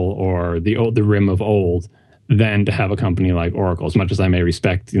Apple or the RIM of old than to have a company like Oracle, as much as I may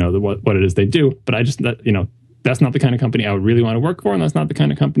respect, you know, what it is they do. But I just, you know, that's not the kind of company I would really want to work for, and that's not the kind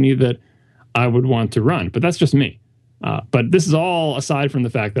of company that I would want to run. But that's just me. But this is all aside from the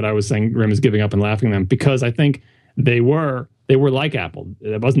fact that I was saying RIM is giving up and laughing at them, because I think they were like Apple.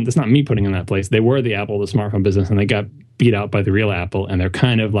 It's not me putting in that place. They were the Apple of the smartphone business, and they got beat out by the real Apple. And they're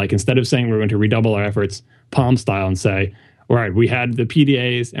kind of like, instead of saying we're going to redouble our efforts Palm style and say, right, we had the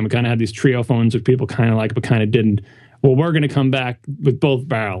PDAs and we kind of had these trio phones which people kind of like but kind of didn't. Well, we're going to come back with both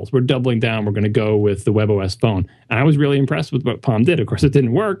barrels. We're doubling down. We're going to go with the WebOS phone. And I was really impressed with what Palm did. Of course, it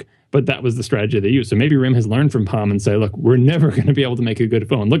didn't work, but that was the strategy they used. So maybe RIM has learned from Palm and say, look, we're never going to be able to make a good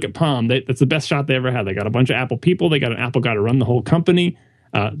phone. Look at Palm. That's the best shot they ever had. They got a bunch of Apple people. They got an Apple guy to run the whole company.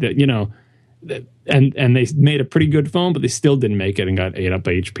 And they made a pretty good phone, but they still didn't make it and got ate up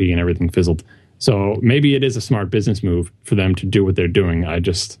by HP and everything fizzled. So maybe it is a smart business move for them to do what they're doing.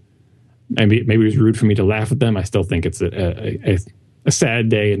 Maybe it was rude for me to laugh at them. I still think it's a sad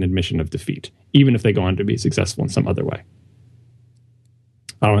day and admission of defeat, even if they go on to be successful in some other way.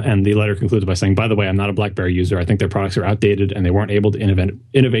 And the letter concludes by saying, by the way, I'm not a BlackBerry user. I think their products are outdated and they weren't able to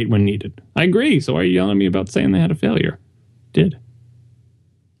innovate when needed. I agree. So why are you yelling at me about saying they had a failure? Did.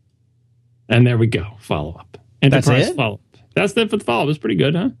 And there we go. Follow-up. Enterprise That's it? follow-up. That's it for the follow-up. It's pretty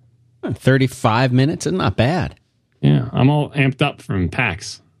good, huh? 35 minutes is not bad. Yeah. I'm all amped up from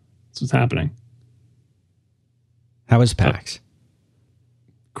PAX. That's what's happening. How is PAX?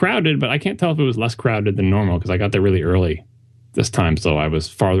 Crowded, but I can't tell if it was less crowded than normal because I got there really early this time, so I was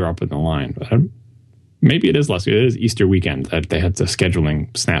farther up in the line. But maybe it is less. It is Easter weekend that they had the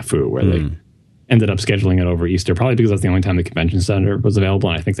scheduling snafu where they ended up scheduling it over Easter, probably because that's the only time the convention center was available.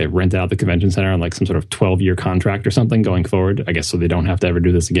 And I think they rented out the convention center on like some sort of 12-year contract or something going forward, I guess, so they don't have to ever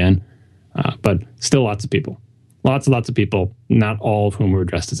do this again. But still lots of people. Lots and lots of people, not all of whom were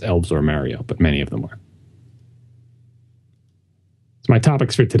dressed as elves or Mario, but many of them were. So my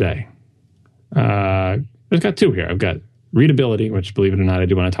topics for today. I've got two here. I've got readability, which, believe it or not, I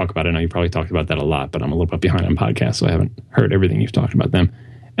do want to talk about. I know you probably talked about that a lot, but I'm a little bit behind on podcasts, so I haven't heard everything you've talked about them.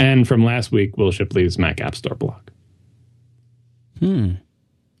 And from last week, Will Shipley's Mac App Store blog. Yeah,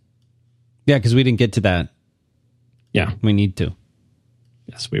 because we didn't get to that. Yeah. We need to.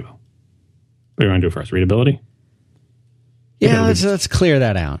 Yes, we will. What do you want to do first? Readability? Yeah, let's clear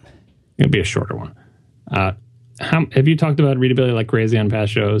that out. It'll be a shorter one. Have you talked about readability like crazy on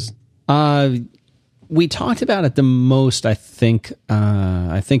past shows? We talked about it the most, I think.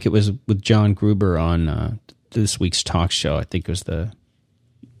 I think it was with John Gruber on this week's talk show. I think it was the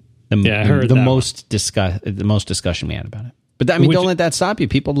most discussion we had about it. But I mean, don't let that stop you.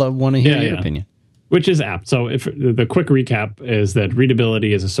 People want to hear your opinion. Which is apt. So, if the quick recap is that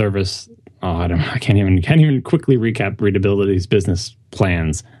readability is a service. I can't even quickly recap readability's business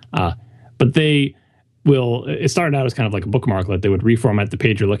plans. But they will. It started out as kind of like a bookmarklet. They would reformat the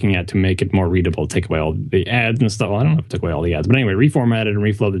page you're looking at to make it more readable. Take away all the ads and stuff. Well, I don't know if it took away all the ads, but anyway, reformat it and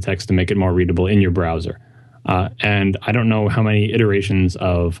reflow the text to make it more readable in your browser. And I don't know how many iterations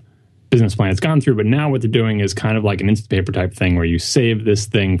of business plan it's gone through, but now what they're doing is kind of like an Instapaper type thing where you save this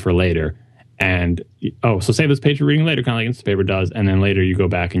thing for later. And, so save this page for reading later, kind of like Instapaper does, and then later you go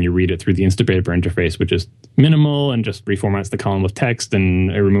back and you read it through the Instapaper interface, which is minimal and just reformats the column with text,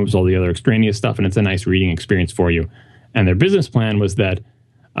 and it removes all the other extraneous stuff, and it's a nice reading experience for you. And their business plan was that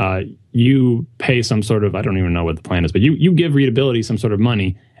you pay some sort of, I don't even know what the plan is, but you give readability some sort of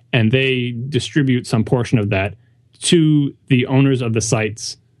money, and they distribute some portion of that to the owners of the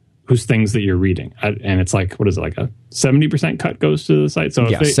sites whose things that you're reading. And it's like, what is it, like a 70% cut goes to the site? So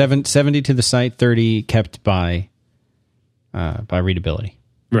yeah, 70 to the site, 30 kept by readability.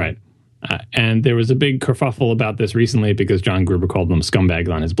 Right. And there was a big kerfuffle about this recently because John Gruber called them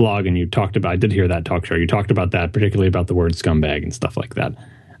scumbags on his blog, and I did hear that talk show. You talked about that, particularly about the word scumbag and stuff like that.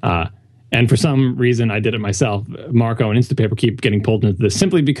 And for some reason, I did it myself. Marco and Instapaper keep getting pulled into this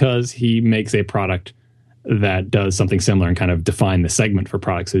simply because he makes a product that does something similar and kind of define the segment for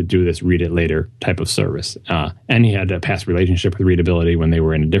products that do this read it later type of service. And he had a past relationship with readability when they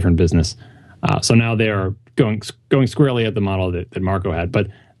were in a different business. So now they are going squarely at the model that Marco had. But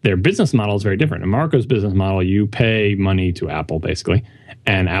their business model is very different. In Marco's business model, you pay money to Apple, basically,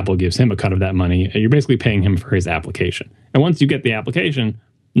 and Apple gives him a cut of that money. And you're basically paying him for his application. And once you get the application,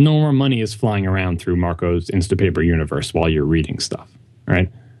 no more money is flying around through Marco's Instapaper universe while you're reading stuff,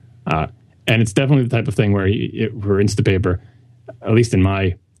 right? And it's definitely the type of thing where for Instapaper, at least in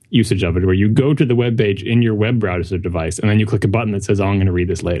my usage of it, where you go to the web page in your web browser device, and then you click a button that says, I'm going to read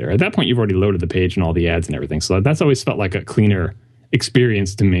this later. At that point, you've already loaded the page and all the ads and everything. So that's always felt like a cleaner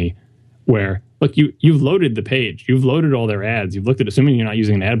experience to me, where, look, you've loaded the page. You've loaded all their ads. You've looked at, assuming you're not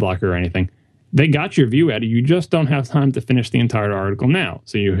using an ad blocker or anything, they got your view at it. You just don't have time to finish the entire article now.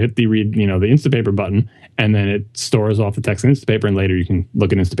 So you hit the read, the Instapaper button, and then it stores off the text in Instapaper, and later you can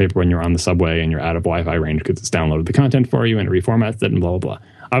look at Instapaper when you're on the subway and you're out of Wi-Fi range because it's downloaded the content for you and it reformats it and blah, blah, blah.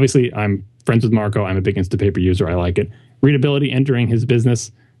 Obviously, I'm friends with Marco. I'm a big Instapaper user. I like it. Readability entering his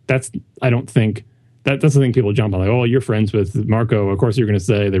business, that's the thing people jump on. Like, oh, you're friends with Marco. Of course, you're going to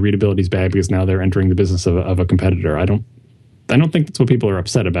say the readability is bad because now they're entering the business of a competitor. I don't I don't think that's what people are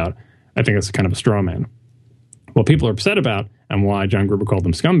upset about. I think it's kind of a straw man. What people are upset about, and why John Gruber called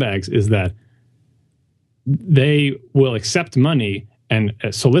them scumbags, is that they will accept money and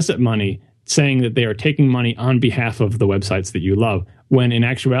solicit money saying that they are taking money on behalf of the websites that you love, when in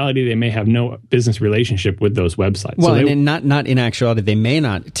actuality they may have no business relationship with those websites. Well, so not in actuality, they may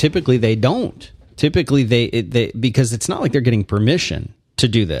not. Typically, they don't. Typically, they because it's not like they're getting permission to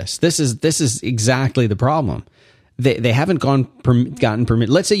do this. This is exactly the problem. They haven't gotten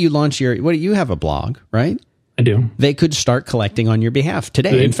permission. Let's say you launch you have a blog, right? I do. They could start collecting on your behalf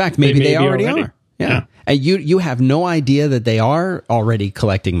today. In fact, maybe they already are. Yeah. And you have no idea that they are already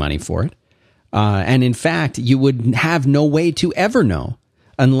collecting money for it. And in fact, you would have no way to ever know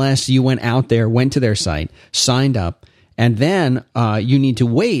unless you went out there, went to their site, signed up, and then you need to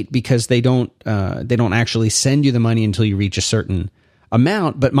wait because they don't actually send you the money until you reach a certain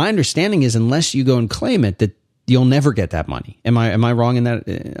amount. But my understanding is, unless you go and claim it, that you'll never get that money. Am I wrong in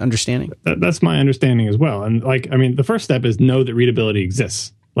that understanding? That's my understanding as well. And the first step is know that readability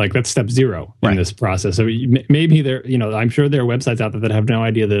exists. Like, that's step 0 in this process. So maybe I'm sure there are websites out there that have no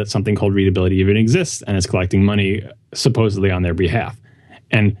idea that something called readability even exists and is collecting money supposedly on their behalf.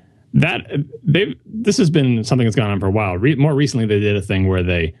 And this has been something that's gone on for a while. More recently, they did a thing where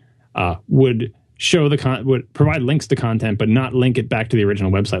they would show would provide links to content, but not link it back to the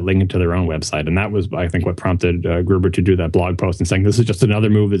original website, link it to their own website. And that was, I think, what prompted Gruber to do that blog post and saying this is just another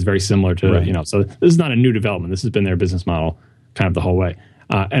move that's very similar to, so this is not a new development. This has been their business model kind of the whole way.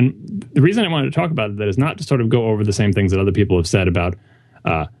 And the reason I wanted to talk about that is not to sort of go over the same things that other people have said about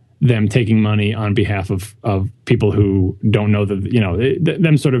them taking money on behalf of people who don't know that,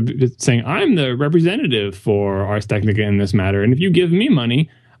 them sort of saying, I'm the representative for Ars Technica in this matter. And if you give me money,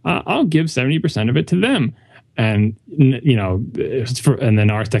 I'll give 70% of it to them. And, and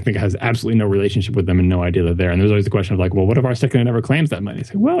then Ars Technica has absolutely no relationship with them and no idea they're there. And there's always the question of like, well, what if Ars Technica never claims that money? They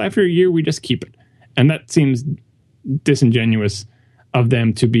say, well, after a year, we just keep it. And that seems disingenuous of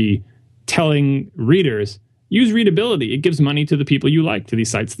them to be telling readers, use readability. It gives money to the people you like, to these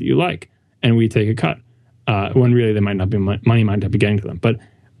sites that you like, and we take a cut. When really they might not be money might not be getting to them. But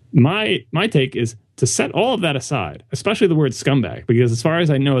my take is to set all of that aside, especially the word scumbag, because as far as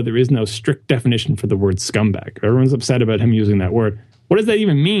I know, there is no strict definition for the word scumbag. Everyone's upset about him using that word. What does that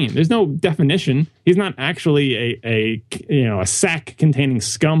even mean? There's no definition. He's not actually a sack containing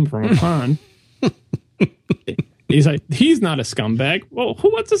scum from a pond. He's like, he's not a scumbag. Well,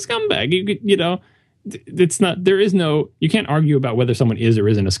 what's a scumbag? It's not. There is no. You can't argue about whether someone is or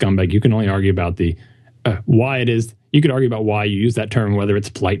isn't a scumbag. You can only argue about the why it is. You could argue about why you use that term, whether it's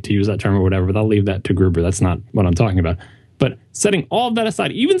polite to use that term or whatever. But I'll leave that to Gruber. That's not what I'm talking about. But setting all of that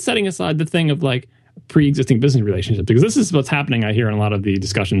aside, even setting aside the thing of like pre-existing business relationships, because this is what's happening. I hear in a lot of the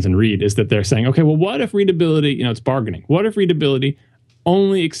discussions in Read is that they're saying, okay, well, what if readability? It's bargaining. What if readability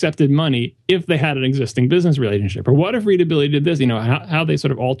only accepted money if they had an existing business relationship? Or what if readability did this? How they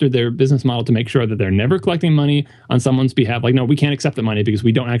sort of altered their business model to make sure that they're never collecting money on someone's behalf. Like, no, we can't accept the money because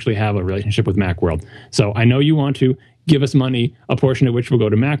we don't actually have a relationship with Macworld. So I know you want to give us money, a portion of which will go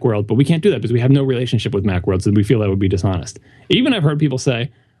to Macworld, but we can't do that because we have no relationship with Macworld, so we feel that would be dishonest. Even I've heard people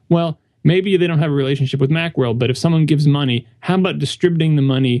say, well, maybe they don't have a relationship with Macworld, but if someone gives money, how about distributing the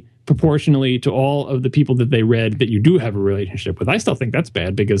money proportionally to all of the people that they read that you do have a relationship with? I still think that's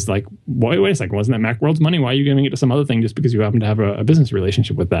bad because, like, wait a second, wasn't that Macworld's money? Why are you giving it to some other thing just because you happen to have a business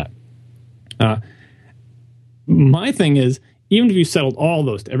relationship with that? My thing is, even if you settled all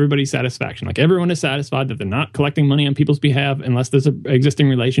those to everybody's satisfaction, like everyone is satisfied that they're not collecting money on people's behalf unless there's an existing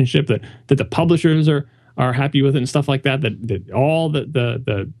relationship, that the publishers are happy with it and stuff like that, that all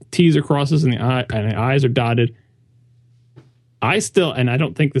the T's are crosses and the I's are dotted. I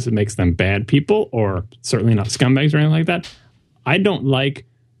don't think this makes them bad people or certainly not scumbags or anything like that. I don't like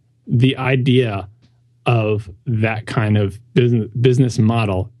the idea of that kind of business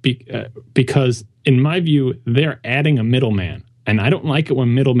model because, in my view, they're adding a middleman. And I don't like it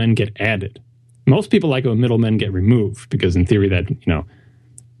when middlemen get added. Most people like it when middlemen get removed because, in theory, that,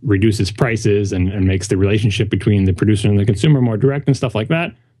 reduces prices and makes the relationship between the producer and the consumer more direct and stuff like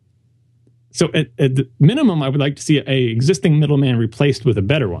that. So at the minimum, I would like to see a existing middleman replaced with a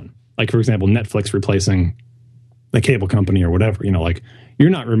better one. Like, for example, Netflix replacing the cable company or whatever. Like, you're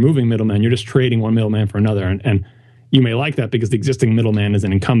not removing middlemen. You're just trading one middleman for another. And you may like that because the existing middleman is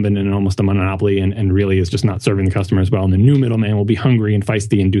an incumbent and almost a monopoly and really is just not serving the customer as well. And the new middleman will be hungry and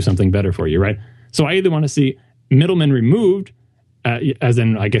feisty and do something better for you, right? So I either want to see middlemen removed, as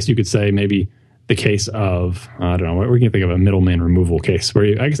in, I guess you could say maybe the case of, I don't know, what we can think of a middleman removal case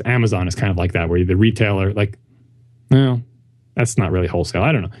where I guess Amazon is kind of like that, where the retailer, that's not really wholesale.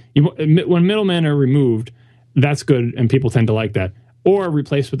 I don't know. When middlemen are removed, that's good, and people tend to like that. Or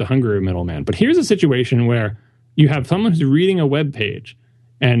replaced with a hungrier middleman. But here's a situation where you have someone who's reading a web page,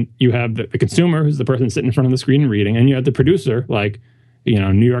 and you have the consumer, who's the person sitting in front of the screen and reading, and you have the producer, like,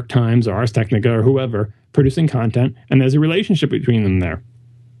 New York Times or Ars Technica or whoever, producing content, and there's a relationship between them there.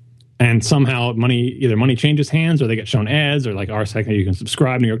 And somehow either money changes hands, or they get shown ads, or like Ars Technica, you can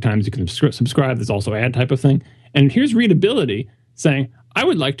subscribe, New York Times, you can subscribe. There's also ad type of thing. And here's Readability saying, I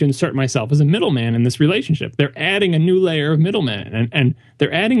would like to insert myself as a middleman in this relationship. They're adding a new layer of middleman, and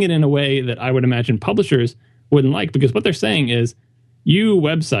they're adding it in a way that I would imagine publishers wouldn't like, because what they're saying is, you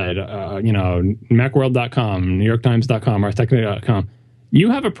website, Macworld.com, NewYorkTimes.com, ArsTechnica.com,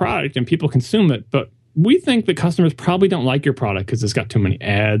 you have a product and people consume it, but we think that customers probably don't like your product because it's got too many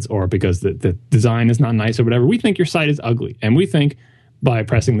ads, or because the design is not nice or whatever. We think your site is ugly. And we think by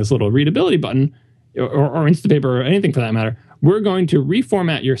pressing this little Readability button, or Instapaper, or anything for that matter, we're going to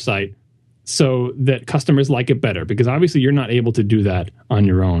reformat your site so that customers like it better, because obviously you're not able to do that on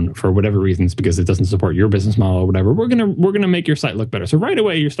your own for whatever reasons, because it doesn't support your business model or whatever. We're gonna make your site look better. So right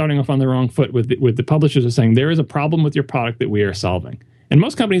away, you're starting off on the wrong foot with the publishers are saying there is a problem with your product that we are solving, and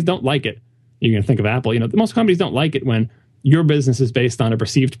most companies don't like it. You can think of Apple. Most companies don't like it when your business is based on a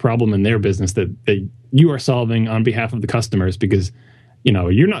perceived problem in their business that you are solving on behalf of the customers, because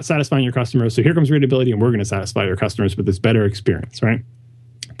you're not satisfying your customers. So here comes Readability, and we're going to satisfy your customers with this better experience, right?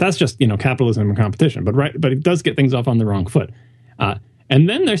 That's just capitalism and competition, but it does get things off on the wrong foot. And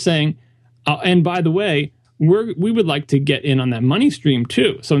then they're saying, and by the way, we would like to get in on that money stream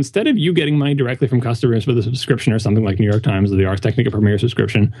too. So instead of you getting money directly from customers with a subscription or something like New York Times or the Ars Technica Premier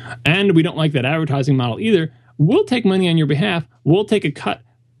subscription, and we don't like that advertising model either, we'll take money on your behalf. We'll take a cut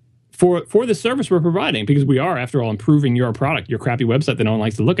for the service we're providing, because we are, after all, improving your product, your crappy website that no one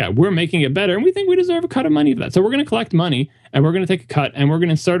likes to look at. We're making it better, and we think we deserve a cut of money for that. So we're going to collect money, and we're going to take a cut, and we're going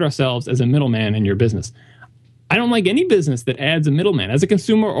to insert ourselves as a middleman in your business. I don't like any business that adds a middleman, as a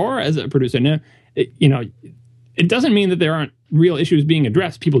consumer or as a producer. Now, it doesn't mean that there aren't real issues being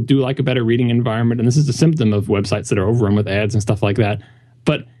addressed. People do like a better reading environment, and this is a symptom of websites that are overrun with ads and stuff like that.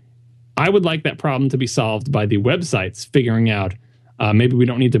 But I would like that problem to be solved by the websites figuring out, maybe we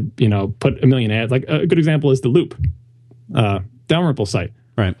don't need to, put a million ads. Like a good example is the Loop, Dalrymple site.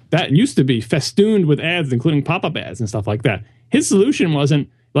 Right. That used to be festooned with ads, including pop-up ads and stuff like that. His solution wasn't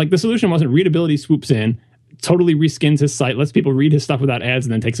Readability swoops in, totally reskins his site, lets people read his stuff without ads,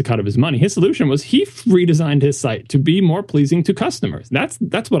 and then takes a cut of his money. His solution was he redesigned his site to be more pleasing to customers. That's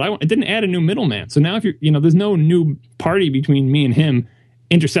what I want. It didn't add a new middleman. So now if there's no new party between me and him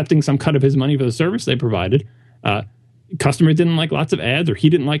intercepting some cut of his money for the service they provided. Customer didn't like lots of ads, or he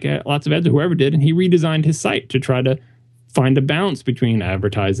didn't like lots of ads, or whoever did, and he redesigned his site to try to find a balance between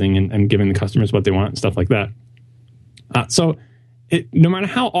advertising and giving the customers what they want and stuff like that. So no matter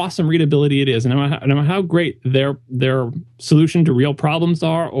how awesome Readability it is, and no matter how great their solution to real problems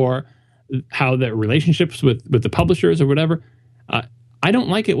are, or how their relationships with the publishers or whatever, I don't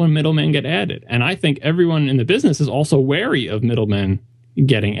like it when middlemen get added. And I think everyone in the business is also wary of middlemen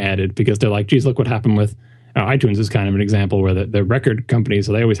getting added, because they're like, geez, look what happened with iTunes is kind of an example where the record companies,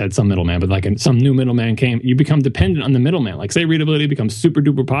 so they always had some middleman, but like some new middleman came, you become dependent on the middleman. Like say Readability becomes super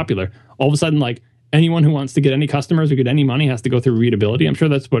duper popular. All of a sudden, like anyone who wants to get any customers or get any money has to go through Readability. I'm sure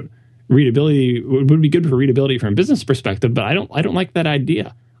that's what Readability would be good for Readability from a business perspective, but I don't like that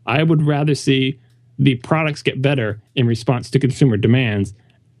idea. I would rather see the products get better in response to consumer demands.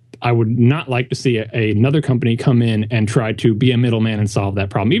 I would not like to see another company come in and try to be a middleman and solve that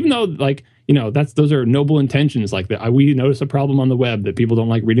problem, even though those are noble intentions. Like that, we notice a problem on the web that people don't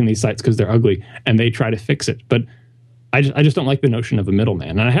like reading these sites because they're ugly, and they try to fix it. But I just don't like the notion of a middleman,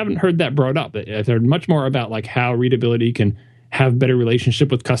 and I haven't heard that brought up. I've heard much more about like how Readability can have better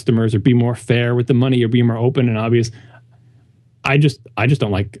relationship with customers, or be more fair with the money, or be more open and obvious. I just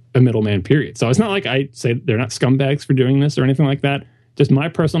don't like a middleman, period. So it's not like I say they're not scumbags for doing this or anything like that. Just my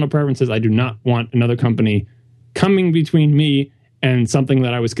personal preference is I do not want another company coming between me and something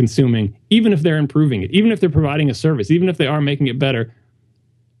that I was consuming, even if they're improving it, even if they're providing a service, even if they are making it better,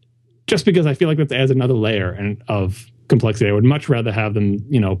 just because I feel like that adds another layer of complexity. I would much rather have them,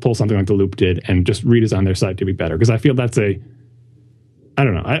 pull something like the Loop did and just redesign their site to be better, because I feel that's I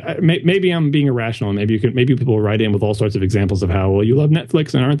don't know. Maybe I'm being irrational. Maybe people will write in with all sorts of examples of how, well, you love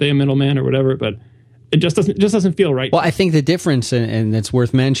Netflix and aren't they a middleman or whatever, but it just doesn't feel right. Well, I think the difference, and it's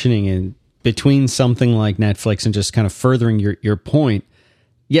worth mentioning, in between something like Netflix and just kind of furthering your point,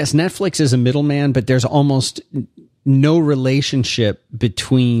 yes, Netflix is a middleman, but there's almost no relationship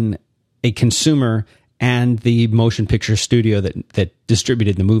between a consumer and the motion picture studio that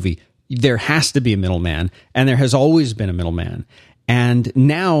distributed the movie. There has to be a middleman, and there has always been a middleman. And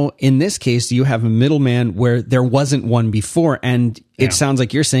now, in this case, you have a middleman where there wasn't one before. And it sounds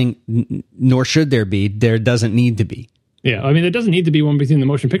like you're saying, nor should there be. There doesn't need to be. Yeah, I mean, there doesn't need to be one between the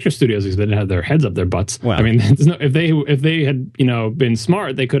motion picture studios because they didn't have their heads up their butts. Well, I mean, if they had been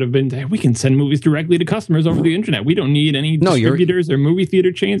smart, they could have been. Hey, we can send movies directly to customers over the internet. We don't need any distributors or movie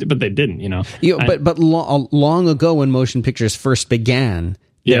theater chains. But they didn't. But long ago, when motion pictures first began,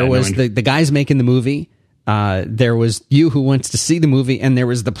 there was the guys making the movie. There was you who wants to see the movie, and there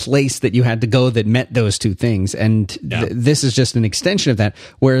was the place that you had to go that met those two things. And this is just an extension of that.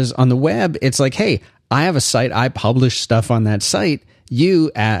 Whereas on the web, it's like, hey, I have a site. I publish stuff on that site.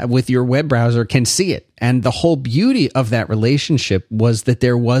 You, with your web browser, can see it. And the whole beauty of that relationship was that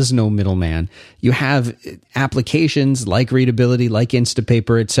there was no middleman. You have applications like Readability, like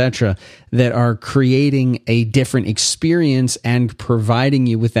Instapaper, etc., that are creating a different experience and providing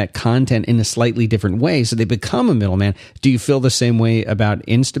you with that content in a slightly different way. So they become a middleman. Do you feel the same way about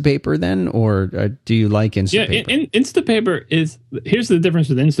Instapaper then, or do you like Instapaper? Yeah, Instapaper is, here's the difference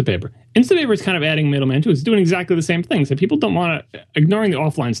with Instapaper. Instapaper is kind of adding middleman too. It's doing exactly the same thing. So people don't want to, ignoring the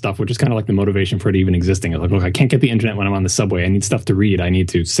offline stuff, which is kind of like the motivation for it even existing. It's like, look, I can't get the internet when I'm on the subway. I need stuff to read. I need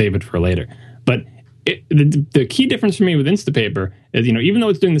to save it for later. But the key difference for me with Instapaper is, even though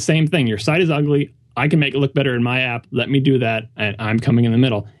it's doing the same thing, your site is ugly, I can make it look better in my app, let me do that, and I'm coming in the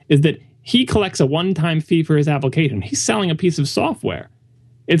middle, is that he collects a one-time fee for his application. He's selling a piece of software.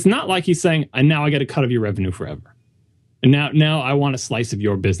 It's not like he's saying, and now I get a cut of your revenue forever. And now I want a slice of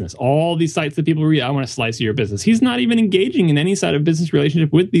your business. All these sites that people read, I want a slice of your business. He's not even engaging in any side of business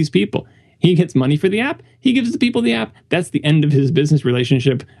relationship with these people. He gets money for the app. He gives the people the app. That's the end of his business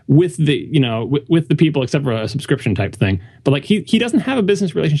relationship with the, with the people, except for a subscription type thing. But like he doesn't have a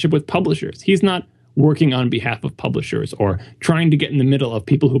business relationship with publishers. He's not working on behalf of publishers or trying to get in the middle of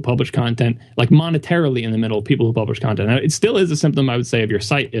people who publish content, like monetarily in the middle of people who publish content. Now, it still is a symptom, I would say, of your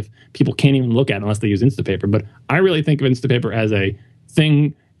site if people can't even look at it unless they use Instapaper. But I really think of Instapaper as a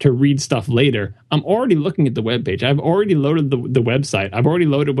thing to read stuff later. I'm already looking at the web page. I've already loaded the website. I've already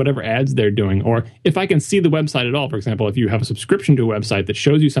loaded whatever ads they're doing. Or if I can see the website at all, for example, if you have a subscription to a website that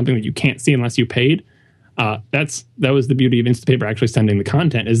shows you something that you can't see unless you paid, that was the beauty of Instapaper actually sending the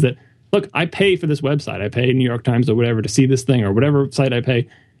content, is that, look, I pay for this website. I pay New York Times or whatever to see this thing, or whatever site I pay.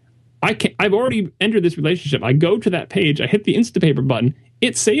 I've already entered this relationship. I go to that page. I hit the Instapaper button.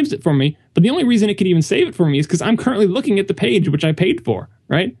 It saves it for me. But the only reason it could even save it for me is because I'm currently looking at the page which I paid for,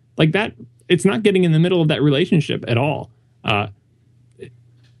 right? Like that, it's not getting in the middle of that relationship at all.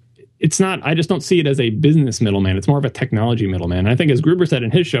 It's not, I just don't see it as a business middleman. It's more of a technology middleman. And I think, as Gruber said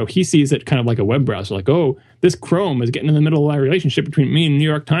in his show, he sees it kind of like a web browser. Like, oh, this Chrome is getting in the middle of that relationship between me and New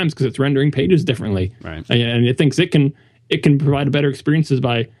York Times because it's rendering pages differently. Right. And it thinks it can provide better experiences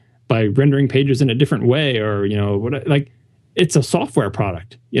by rendering pages in a different way, or, like, it's a software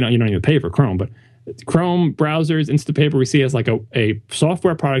product. You don't even pay for Chrome, but Chrome, browsers, Instapaper, we see as like a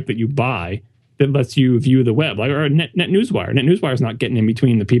software product that you buy that lets you view the web, like, or NetNewsWire. NetNewsWire is not getting in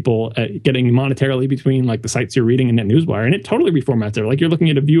between the people, getting monetarily between like the sites you're reading and NetNewsWire, and it totally reformats it. Like, you're looking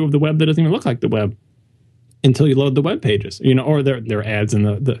at a view of the web that doesn't even look like the web until you load the web pages, or their ads and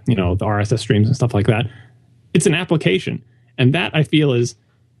the RSS streams and stuff like that. It's an application, and that I feel is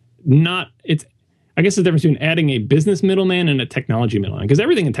not. I guess the difference between adding a business middleman and a technology middleman, because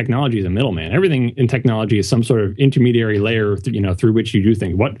everything in technology is a middleman. Everything in technology is some sort of intermediary layer, through which you do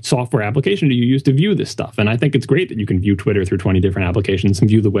things. What software application do you use to view this stuff? And I think it's great that you can view Twitter through 20 different applications and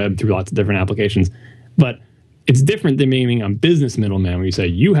view the web through lots of different applications. But it's different than being a business middleman, where you say,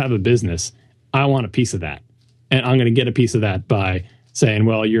 you have a business, I want a piece of that. And I'm going to get a piece of that by saying,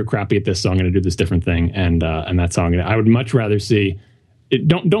 well, you're crappy at this, so I'm going to do this different thing. And that's how I would much rather see.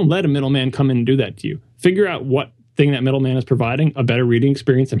 Don't let a middleman come in and do that to you. Figure out what thing that middleman is providing, a better reading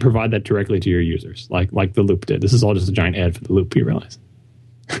experience, and provide that directly to your users, like the Loop did. This is all just a giant ad for the Loop, you realize.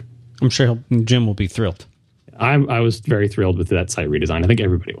 I'm sure Jim will be thrilled. I was very thrilled with that site redesign. I think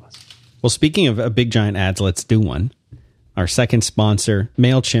everybody was. Well, speaking of big giant ads, let's do one. Our second sponsor,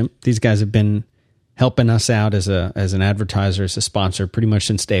 MailChimp. These guys have been helping us out as an advertiser, as a sponsor, pretty much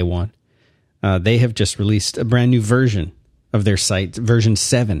since day one. They have just released a brand new version of their site, version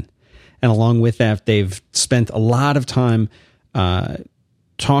 7. And along with that, they've spent a lot of time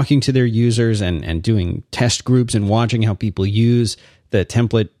talking to their users and doing test groups and watching how people use the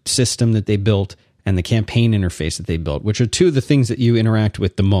template system that they built and the campaign interface that they built, which are two of the things that you interact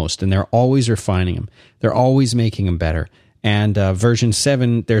with the most. And they're always refining them. They're always making them better. And version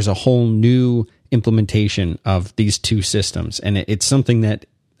 7, there's a whole new implementation of these two systems. And it's something that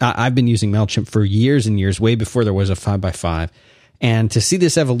I've been using MailChimp for years and years, way before there was a 5x5. And to see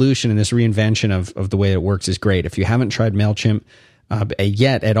this evolution and this reinvention of the way it works is great. If you haven't tried MailChimp,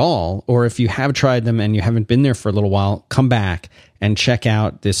 yet at all, or if you have tried them and you haven't been there for a little while, come back and check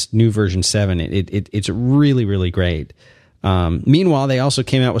out this new version 7. It's really, really great. Meanwhile, they also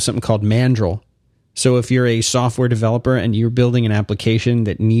came out with something called Mandrill. So if you're a software developer and you're building an application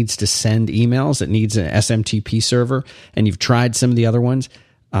that needs to send emails, that needs an SMTP server, and you've tried some of the other ones,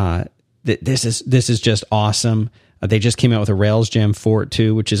 this is just awesome. They just came out with a Rails gem for it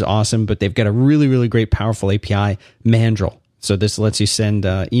too, which is awesome. But they've got a really, really great, powerful API, Mandrill. So this lets you send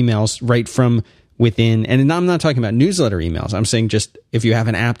emails right from within. And I'm not talking about newsletter emails. I'm saying just if you have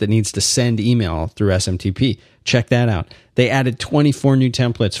an app that needs to send email through SMTP, check that out. They added 24 new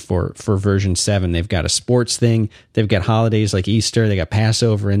templates for version 7. They've got a sports thing. They've got holidays like Easter. They got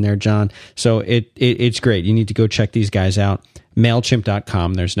Passover in there, John. So it's great. You need to go check these guys out.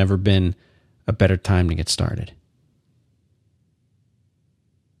 MailChimp.com. There's never been a better time to get started.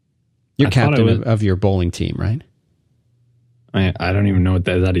 You're captain of your bowling team, right? I don't even know what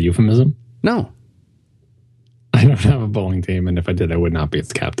that is. That a euphemism? No. I don't have a bowling team, and if I did, I would not be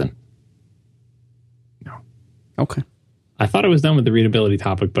its captain. No. Okay. I thought I was done with the readability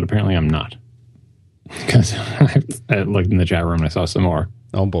topic, but apparently I'm not. Because I looked in the chat room and I saw some more.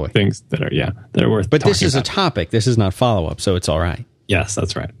 Oh boy. Things that are worth. But this is a topic. This is not follow-up, so it's all right. Yes,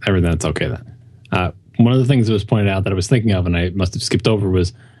 that's right. Everything that's okay then. One of the things that was pointed out that I was thinking of and I must have skipped over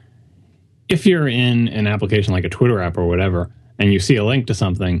was if you're in an application like a Twitter app or whatever, and you see a link to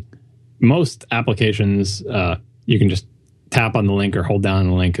something, most applications, you can just tap on the link or hold down on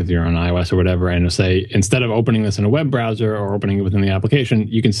the link if you're on iOS or whatever, and it'll say, instead of opening this in a web browser or opening it within the application,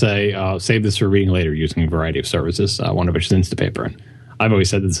 you can say, save this for reading later using a variety of services, one of which is Instapaper. And I've always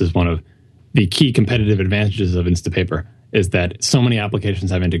said this is one of the key competitive advantages of Instapaper, is that so many applications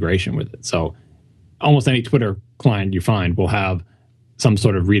have integration with it. So almost any Twitter client you find will have some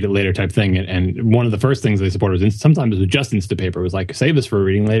sort of read it later type thing. And one of the first things they supported was sometimes it was just Instapaper. It was like, save this for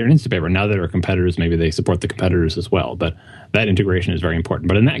reading later in Instapaper. Now that our competitors, maybe they support the competitors as well. But that integration is very important.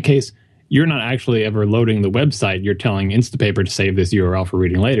 But in that case, you're not actually ever loading the website. You're telling Instapaper to save this URL for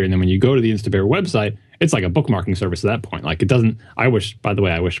reading later. And then when you go to the Instapaper website, it's like a bookmarking service at that point. Like it doesn't, I wish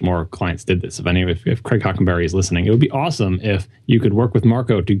more clients did this. If Craig Hockenberry is listening, it would be awesome if you could work with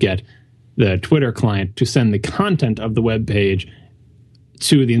Marco to get the Twitter client to send the content of the web page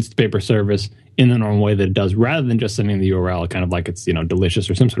to the Instapaper service in the normal way that it does, rather than just sending the URL kind of like it's, Delicious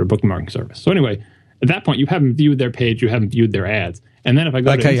or some sort of bookmarking service. So anyway, at that point, you haven't viewed their page, you haven't viewed their ads. And then if I go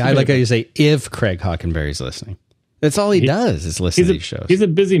I like how you say, if Craig Hockenberry's listening. That's all he does is listen to these shows. He's a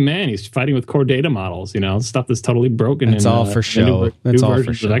busy man. He's fighting with core data models, stuff that's totally broken. It's all for show. That's all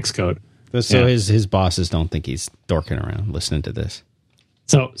for show. Of Xcode. So his bosses don't think he's dorking around listening to this.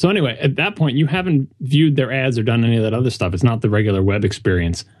 So anyway, at that point, you haven't viewed their ads or done any of that other stuff. It's not the regular web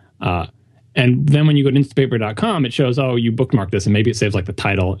experience. And then when you go to Instapaper.com, it shows, you bookmark this, and maybe it saves like the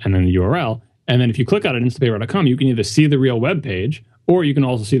title and then the URL. And then if you click on it at Instapaper.com, you can either see the real web page, or you can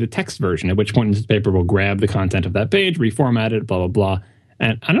also see the text version, at which point Instapaper will grab the content of that page, reformat it, blah, blah, blah.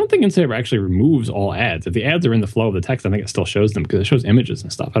 And I don't think Instapaper actually removes all ads. If the ads are in the flow of the text, I think it still shows them because it shows images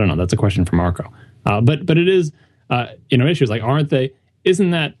and stuff. I don't know. That's a question for Marco. But it is, issues like, aren't they?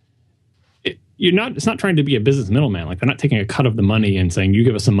 Isn't that it's not trying to be a business middleman. Like they're not taking a cut of the money and saying, you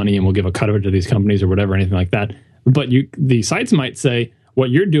give us some money and we'll give a cut of it to these companies or whatever, anything like that. But the sites might say, what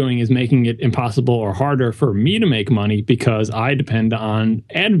you're doing is making it impossible or harder for me to make money because I depend on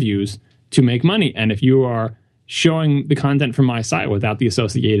ad views to make money. And if you are showing the content from my site without the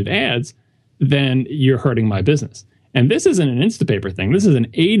associated ads, then you're hurting my business. And this isn't an Instapaper thing. This is an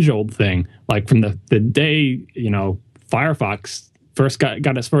age-old thing. Like from the day, Firefox first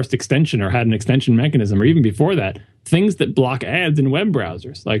got its first extension or had an extension mechanism, or even before that, things that block ads in web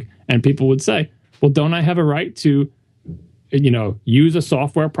browsers. And people would say, well, don't I have a right to, use a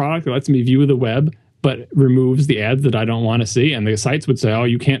software product that lets me view the web, but removes the ads that I don't want to see? And the sites would say,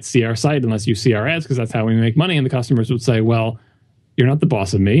 you can't see our site unless you see our ads because that's how we make money. And the customers would say, well, you're not the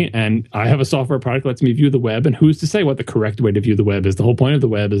boss of me, and I have a software product that lets me view the web, and who's to say what the correct way to view the web is? The whole point of the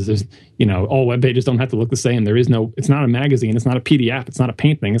web is there's, all web pages don't have to look the same. It's not a magazine, it's not a PDF, it's not a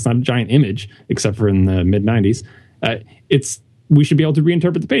paint thing, it's not a giant image, except for in the mid-90s. We should be able to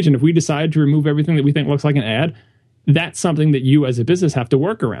reinterpret the page, and if we decide to remove everything that we think looks like an ad, that's something that you as a business have to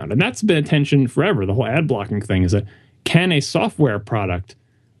work around. And that's been a tension forever. The whole ad blocking thing is that, can a software product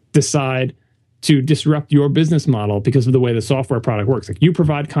decide to disrupt your business model because of the way the software product works? Like you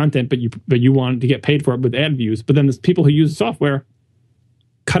provide content, but you want to get paid for it with ad views, but then there's people who use the software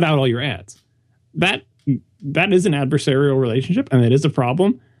cut out all your ads. That is an adversarial relationship, and it is a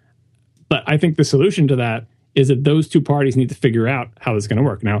problem. But I think the solution to that is that those two parties need to figure out how it's going to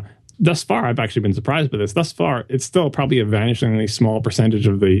work. Now, thus far, I've actually been surprised by this. Thus far, it's still probably a vanishingly small percentage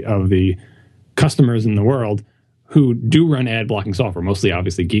of the customers in the world who do run ad blocking software, mostly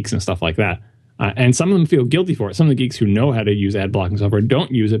obviously geeks and stuff like that. And some of them feel guilty for it. Some of the geeks who know how to use ad blocking software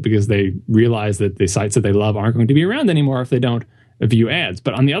don't use it because they realize that the sites that they love aren't going to be around anymore if they don't view ads.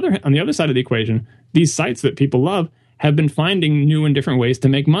 But on the other side of the equation, these sites that people love have been finding new and different ways to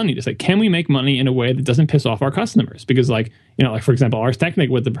make money. To say, can we make money in a way that doesn't piss off our customers? Because like for example, Ars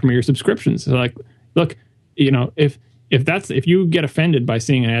Technica with the Premier subscriptions. So like, look, if you get offended by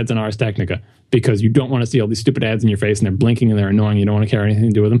seeing ads on Ars Technica because you don't want to see all these stupid ads in your face and they're blinking and they're annoying, you don't want to carry anything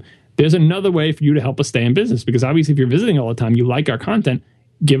to do with them, there's another way for you to help us stay in business. Because obviously if you're visiting all the time, you like our content,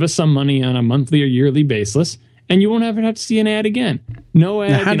 give us some money on a monthly or yearly basis, and you won't ever have to see an ad again. No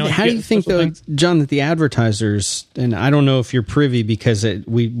ad. Now, how do you think, though, John, that the advertisers, and I don't know if you're privy, because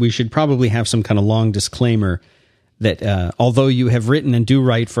we should probably have some kind of long disclaimer that although you have written and do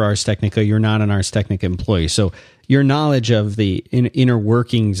write for Ars Technica, you're not an Ars Technica employee. So your knowledge of the inner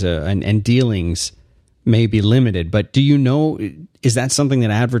workings and dealings may be limited. But do you know, is that something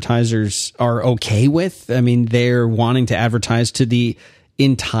that advertisers are okay with? I mean, they're wanting to advertise to the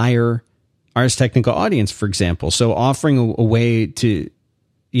entire Ars Technica audience, for example. So offering a way to,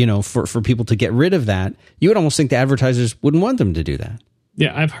 for people to get rid of that, you would almost think the advertisers wouldn't want them to do that.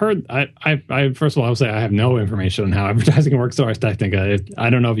 Yeah, I've heard. I first of all, I would say I have no information on how advertising works at Ars Technica. I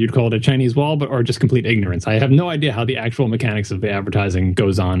don't know if you'd call it a Chinese wall, or just complete ignorance. I have no idea how the actual mechanics of the advertising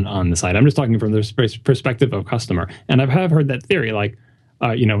goes on the site. I'm just talking from the perspective of customer, and I have heard that theory. Like,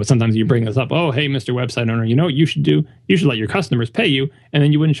 sometimes you bring this up. Oh, hey, Mr. Website Owner, you know what you should do? You should let your customers pay you, and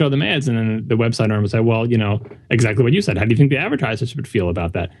then you wouldn't show them ads. And then the website owner would say, well, exactly what you said. How do you think the advertisers would feel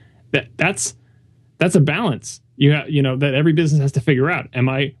about that? That's a balance. That every business has to figure out.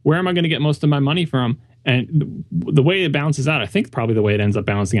 Where am I going to get most of my money from? And the way it balances out, I think probably the way it ends up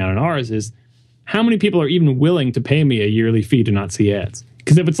balancing out in ours is how many people are even willing to pay me a yearly fee to not see ads?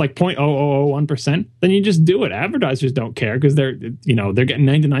 Because if it's like 0.0001%, then you just do it. Advertisers don't care because they're getting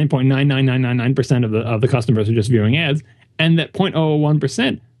 99.99999% of the customers are just viewing ads, and that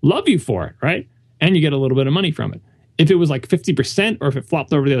 0.001% love you for it, right? And you get a little bit of money from it. If it was like 50% or if it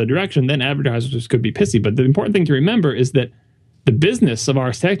flopped over the other direction, then advertisers could be pissy. But the important thing to remember is that the business of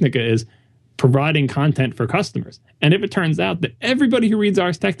Ars Technica is providing content for customers. And if it turns out that everybody who reads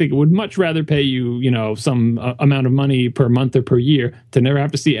Ars Technica would much rather pay you, some amount of money per month or per year to never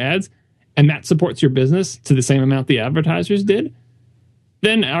have to see ads, and that supports your business to the same amount the advertisers did,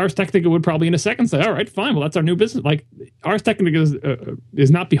 then Ars Technica would probably in a second say, all right, fine, well, that's our new business. Like, Ars Technica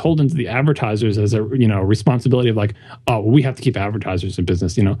is not beholden to the advertisers as a, responsibility of like, oh, we have to keep advertisers in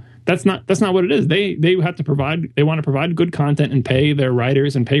business. That's not what it is. They have to provide, they want to provide good content and pay their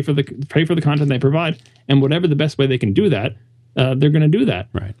writers and pay for the content they provide. And whatever the best way they can do that, they're going to do that.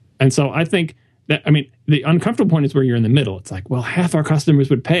 Right. And so I think that, the uncomfortable point is where you're in the middle. It's like, well, half our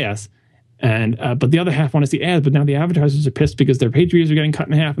customers would pay us, and but the other half want to see ads, but now the advertisers are pissed because their page views are getting cut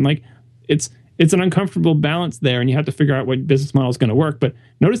in half. And like, it's an uncomfortable balance there, and you have to figure out what business model is going to work. But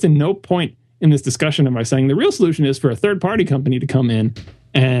notice in no point in this discussion am I saying the real solution is for a third-party company to come in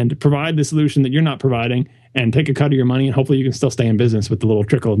and provide the solution that you're not providing and take a cut of your money, and hopefully you can still stay in business with the little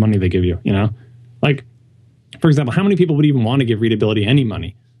trickle of money they give you, Like, for example, how many people would even want to give Readability any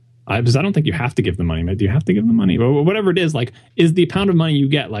money? Because I don't think you have to give them money. Do you have to give them money? But whatever it is, like, is the amount of money you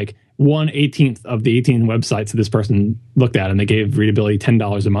get like 1/18 of the 18 websites that this person looked at, and they gave Readability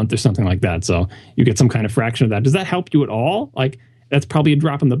 $10 a month or something like that? So you get some kind of fraction of that. Does that help you at all? Like, that's probably a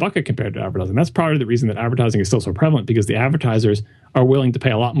drop in the bucket compared to advertising. That's part of the reason that advertising is still so prevalent, because the advertisers are willing to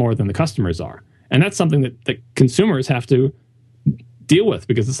pay a lot more than the customers are. And that's something that consumers have to deal with,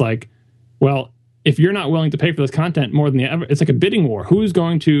 because it's like, well, if you're not willing to pay for this content more than it's like a bidding war. Who's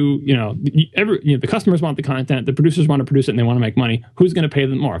going to, the customers want the content, the producers want to produce it, and they want to make money. Who's going to pay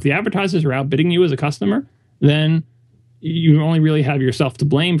them more? If the advertisers are outbidding you as a customer, then you only really have yourself to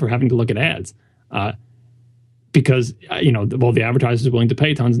blame for having to look at ads. Because, the advertisers are willing to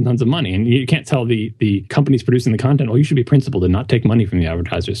pay tons and tons of money. And you can't tell the companies producing the content, you should be principled and not take money from the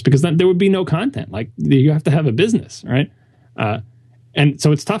advertisers, because then there would be no content. Like, you have to have a business, right? And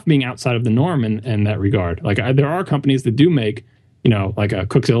so it's tough being outside of the norm in that regard. Like, there are companies that do make, like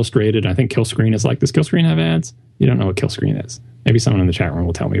Cooks Illustrated. I think Killscreen is like, does Killscreen have ads? You don't know what Killscreen is. Maybe someone in the chat room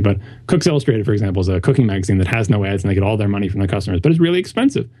will tell me. But Cooks Illustrated, for example, is a cooking magazine that has no ads, and they get all their money from their customers, but it's really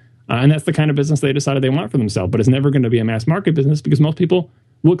expensive. And that's the kind of business they decided they want for themselves. But it's never going to be a mass market business, because most people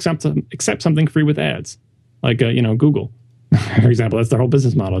will accept something free with ads. Like, Google, for example, that's their whole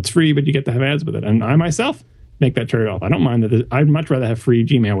business model. It's free, but you get to have ads with it. And I myself make that trade-off. I don't mind that. I'd much rather have free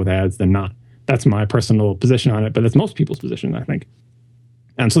Gmail with ads than not. That's my personal position on it, but that's most people's position, I think.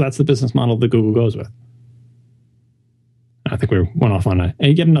 And so that's the business model that Google goes with. I think we went off on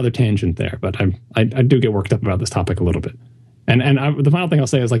yet another tangent there, but I do get worked up about this topic a little bit. And the final thing I'll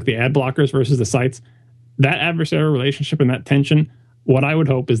say is like the ad blockers versus the sites, that adversarial relationship and that tension, what I would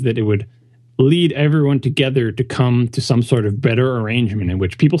hope is that it would lead everyone together to come to some sort of better arrangement in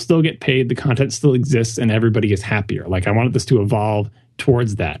which people still get paid, the content still exists, and everybody is happier. Like I wanted this to evolve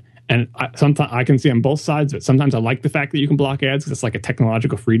towards that. And sometimes I can see on both sides of it. Sometimes I like the fact that you can block ads because it's like a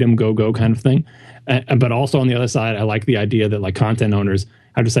technological freedom, go kind of thing. But also on the other side, I like the idea that like content owners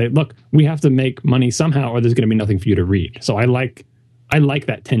have to say, look, we have to make money somehow or there's going to be nothing for you to read. So I like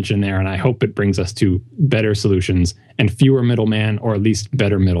that tension there, and I hope it brings us to better solutions and fewer middlemen, or at least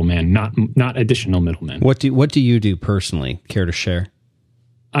better middlemen, not additional middlemen. What do you do personally? Care to share?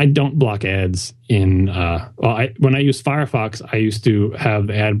 I don't block ads in, when I use Firefox, I used to have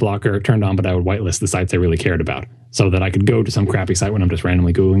the ad blocker turned on, but I would whitelist the sites I really cared about so that I could go to some crappy site when I'm just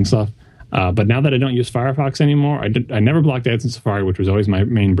randomly Googling stuff. But now that I don't use Firefox anymore, I never blocked ads in Safari, which was always my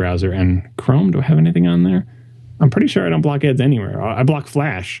main browser. And Chrome, do I have anything on there? I'm pretty sure I don't block ads anywhere. I block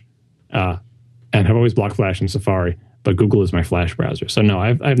Flash, and have always blocked Flash in Safari, but Google is my Flash browser. So no,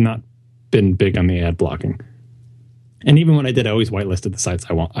 I've not been big on the ad blocking. And even when I did, I always whitelisted the sites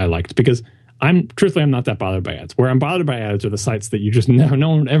I liked, because I'm not that bothered by ads. Where I'm bothered by ads are the sites that you just no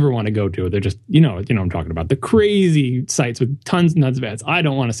one would ever want to go to. They're just, you know what I'm talking about. The crazy sites with tons and tons of ads. I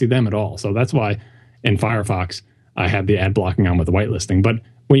don't want to see them at all. So that's why in Firefox, I had the ad blocking on with the whitelisting. But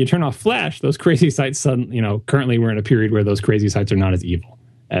when you turn off Flash, those crazy sites suddenly, currently we're in a period where those crazy sites are not as evil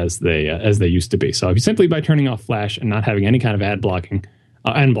as they used to be. So if you simply by turning off Flash and not having any kind of ad blocking,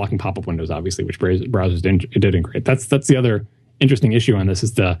 and blocking pop-up windows, obviously, which browsers did integrate. That's the other interesting issue on this,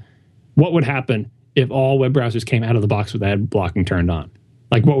 is what would happen if all web browsers came out of the box with ad blocking turned on?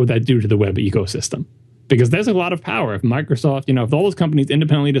 Like, what would that do to the web ecosystem? Because there's a lot of power. If Microsoft, if all those companies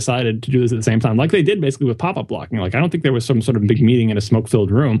independently decided to do this at the same time, like they did basically with pop-up blocking. Like, I don't think there was some sort of big meeting in a smoke-filled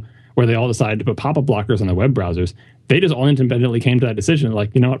room where they all decided to put pop-up blockers on their web browsers. They just all independently came to that decision,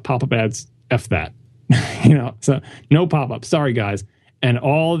 like, you know what, pop-up ads, F that. So no pop-up. Sorry, guys. And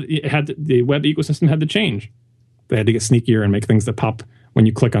the web ecosystem had to change. They had to get sneakier and make things that pop when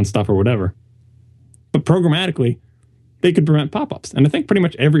you click on stuff or whatever. But programmatically, they could prevent pop-ups. And I think pretty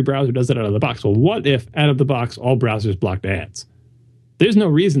much every browser does it out of the box. Well, what if out of the box, all browsers blocked ads? There's no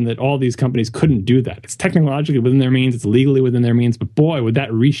reason that all these companies couldn't do that. It's technologically within their means. It's legally within their means. But boy, would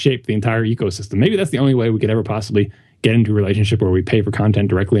that reshape the entire ecosystem. Maybe that's the only way we could ever possibly get into a relationship where we pay for content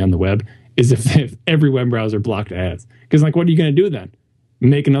directly on the web, is if every web browser blocked ads. Because, what are you going to do then?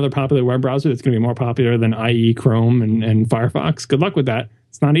 Make another popular web browser that's going to be more popular than IE, Chrome, and Firefox? Good luck with that.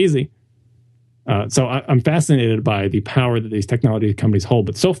 It's not easy. So I'm fascinated by the power that these technology companies hold.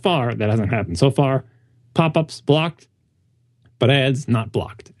 But so far, that hasn't happened. So far, pop-ups blocked, but ads not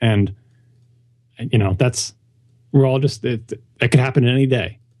blocked. And, we're all just, it could happen any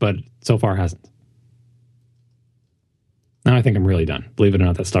day, but so far hasn't. Now I think I'm really done. Believe it or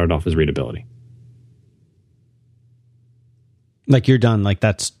not, that started off as readability. Like you're done, like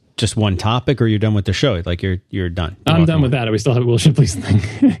that's just one topic, or you're done with the show? Like you're done. I'm done with that. We still have Will Shipley's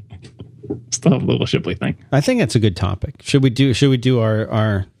thing. Still have a Will Shipley thing. I think that's a good topic. Should we do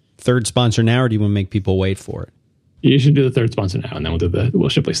our third sponsor now, or do you want to make people wait for it? You should do the third sponsor now, and then we'll do the Will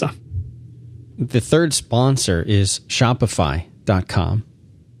Shipley stuff. The third sponsor is Shopify.com.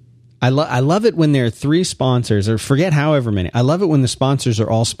 I love it when there are three sponsors, or forget however many. I love it when the sponsors are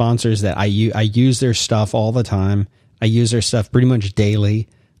all sponsors that I use their stuff all the time. I use their stuff pretty much daily.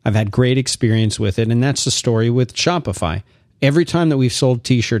 I've had great experience with it, and that's the story with Shopify. Every time that we've sold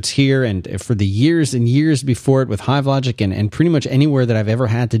T-shirts here, and for the years and years before it with HiveLogic, and pretty much anywhere that I've ever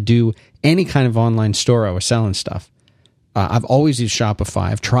had to do any kind of online store, I was selling stuff. I've always used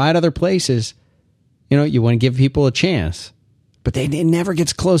Shopify. I've tried other places. You want to give people a chance, but it never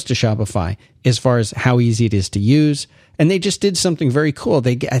gets close to Shopify as far as how easy it is to use. And they just did something very cool.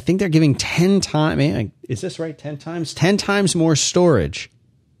 I think they're giving 10 times, is this right? 10 times? 10 times more storage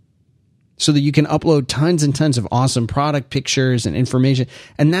so that you can upload tons and tons of awesome product pictures and information.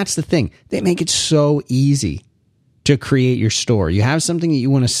 And that's the thing. They make it so easy to create your store. You have something that you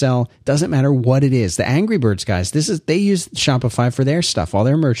want to sell, doesn't matter what it is. The Angry Birds guys, they use Shopify for their stuff, all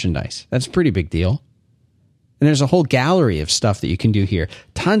their merchandise. That's a pretty big deal. And there's a whole gallery of stuff that you can do here.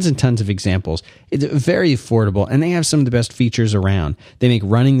 Tons and tons of examples. It's very affordable, and they have some of the best features around. They make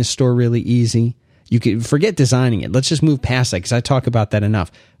running the store really easy. You can forget designing it. Let's just move past that, because I talk about that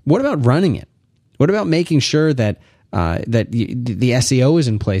enough. What about running it? What about making sure that the SEO is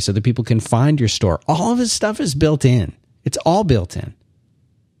in place so that people can find your store? All of this stuff is built in. It's all built in.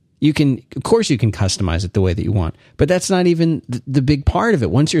 Of course you can customize it the way that you want, but that's not even the big part of it.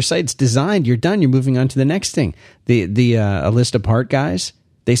 Once your site's designed, you're done. You're moving on to the next thing. The A List Apart guys,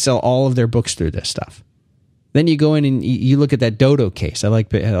 they sell all of their books through this stuff. Then you go in and you look at that Dodo case.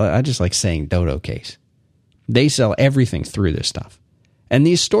 I just like saying Dodo case. They sell everything through this stuff. And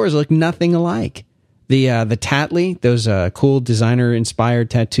these stores look nothing alike. The Tattly, those cool designer-inspired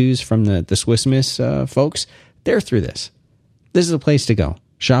tattoos from the Swiss Miss folks, they're through this. This is a place to go.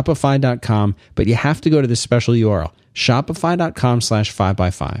 Shopify.com, but you have to go to this special URL,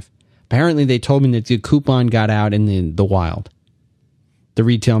 shopify.com/5x5. Apparently, they told me that the coupon got out in the wild. The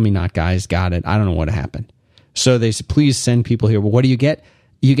Retail Me Not guys got it. I don't know what happened. So they said, please send people here. Well, what do you get?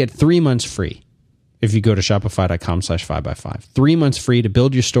 You get 3 months free if you go to shopify.com/5x5. 3 months free to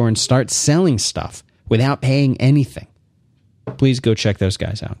build your store and start selling stuff without paying anything. Please go check those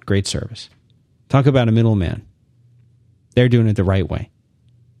guys out. Great service. Talk about a middleman. They're doing it the right way.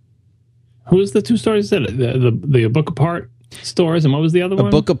 Who's the two stores? The Book Apart stores, and what was the other one? A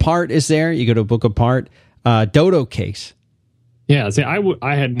Book Apart is there. You go to a Book Apart. Dodo case. Yeah, see, I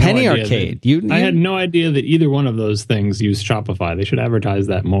had no Penny idea Arcade. I had no idea that either one of those things used Shopify. They should advertise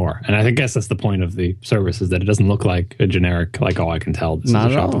that more. And I guess that's the point of the service, is that it doesn't look like a generic, like, oh, I can tell this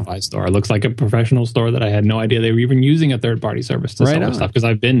Not is a Shopify store. It looks like a professional store that I had no idea they were even using a third-party service to sell their stuff, because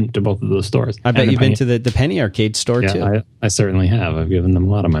I've been to both of those stores. I bet you've been to the Penny Arcade store, too. I certainly have. I've given them a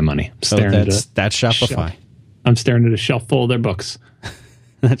lot of my money. That's Shopify. I'm staring at a shelf full of their books.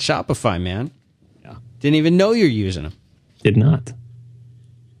 That's Shopify, man. Yeah. Didn't even know you're using them. Did not.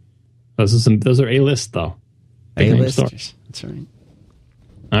 Those are A-list, though. A-listers. That's right.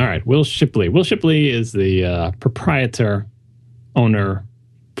 All right. Will Shipley. Will Shipley is the proprietor, owner,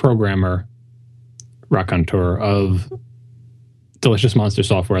 programmer, raconteur of Delicious Monster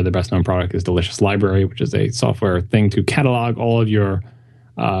Software. The best known product is Delicious Library, which is a software thing to catalog all of your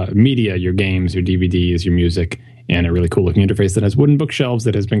media, your games, your DVDs, your music, and a really cool looking interface that has wooden bookshelves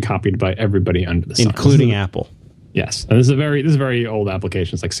that has been copied by everybody under the sun. Including Apple. Yes, and this is a very old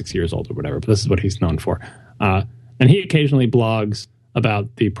application. It's like 6 years old or whatever, but this is what he's known for. And he occasionally blogs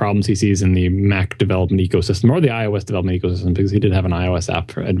about the problems he sees in the Mac development ecosystem or the iOS development ecosystem, because he did have an iOS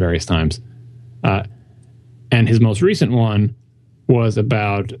app at various times. And his most recent one was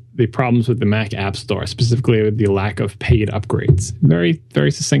about the problems with the Mac App Store, specifically with the lack of paid upgrades. Very,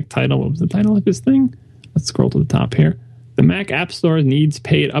 very succinct title. What was the title of his thing? Let's scroll to the top here. The Mac App Store needs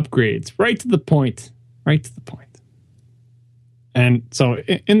paid upgrades. Right to the point. Right to the point. And so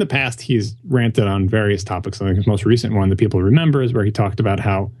in the past, he's ranted on various topics. I think his most recent one that people remember is where he talked about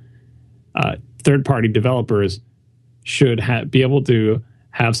how third-party developers should be able to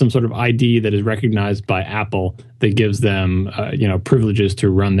have some sort of ID that is recognized by Apple that gives them privileges to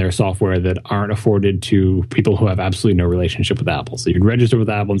run their software that aren't afforded to people who have absolutely no relationship with Apple. So you'd register with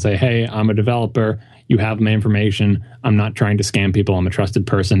Apple and say, hey, I'm a developer. You have my information. I'm not trying to scam people. I'm a trusted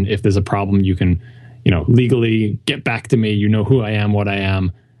person. If there's a problem, you can legally get back to me. You know who I am, what I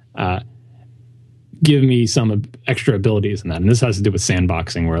am. Give me some extra abilities in that. And this has to do with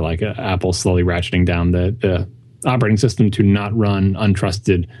sandboxing, where like Apple's slowly ratcheting down the operating system to not run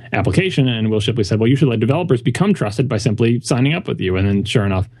untrusted application. And Will Shipley said, well, you should let developers become trusted by simply signing up with you. And then sure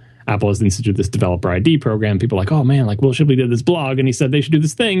enough, Apple has instituted this developer ID program. People are like, oh man, like Will Shipley did this blog and he said they should do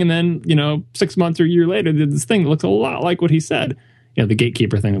this thing. And then, 6 months or a year later, did this thing that looks a lot like what he said. The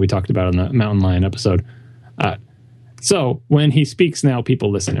gatekeeper thing that we talked about in the Mountain Lion episode. So when he speaks now,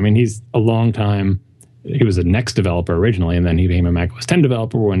 people listen. I mean, he's a long time. He was a Next developer originally, and then he became a Mac OS 10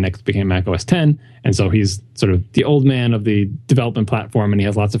 developer when Next became Mac OS 10. And so he's sort of the old man of the development platform, and he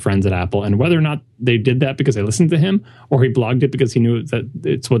has lots of friends at Apple. And whether or not they did that because they listened to him, or he blogged it because he knew that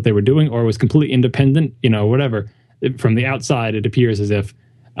it's what they were doing, or was completely independent, whatever. From the outside, it appears as if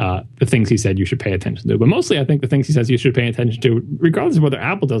the things he said you should pay attention to. But mostly I think the things he says you should pay attention to, regardless of whether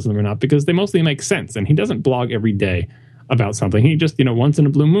Apple does them or not, because they mostly make sense. And he doesn't blog every day about something. He just, once in a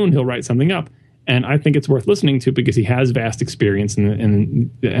blue moon, he'll write something up. And I think it's worth listening to because he has vast experience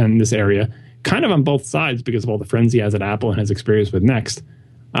in this area, kind of on both sides because of all the friends he has at Apple and his experience with Next.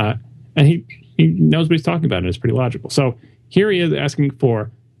 And he knows what he's talking about, and it's pretty logical. So here he is asking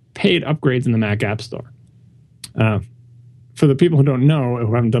for paid upgrades in the Mac App Store. For the people who don't know,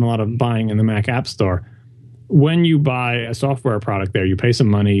 who haven't done a lot of buying in the Mac App Store, when you buy a software product there, you pay some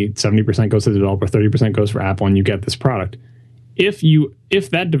money, 70% goes to the developer, 30% goes for Apple, and you get this product. If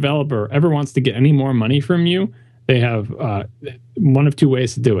that developer ever wants to get any more money from you, they have one of two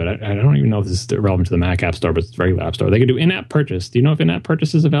ways to do it. I don't even know if this is relevant to the Mac App Store, but it's the regular App Store. They can do in-app purchase. Do you know if in-app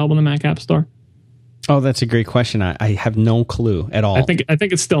purchase is available in the Mac App Store? Oh, that's a great question. I have no clue at all. I think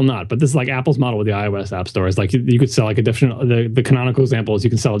it's still not, but this is like Apple's model with the iOS App Store. Is like you could sell like additional. The canonical example is you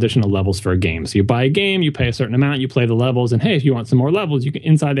can sell additional levels for a game. So you buy a game, you pay a certain amount, you play the levels, and hey, if you want some more levels, you can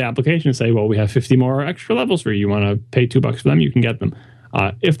inside the application say, well, we have 50 more extra levels for you. You want to pay $2 for them, you can get them.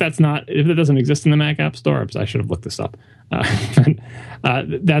 If it doesn't exist in the Mac App Store, I should have looked this up.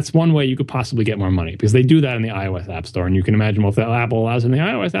 That's one way you could possibly get more money, because they do that in the iOS App Store. And you can imagine, well, if Apple allows it in the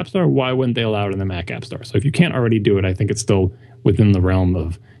iOS App Store, why wouldn't they allow it in the Mac App Store? So if you can't already do it, I think it's still within the realm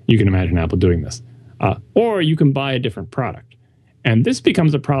of you can imagine Apple doing this. Or you can buy a different product. And this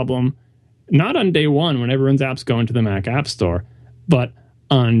becomes a problem not on day one when everyone's apps go into the Mac App Store, but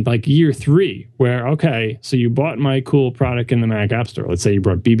on like year 3, where, okay, so you bought my cool product in the Mac App Store. Let's say you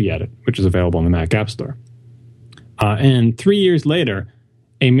brought BBEdit, which is available in the Mac App Store. And 3 years later,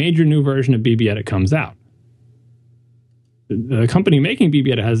 a major new version of BBEdit comes out. The company making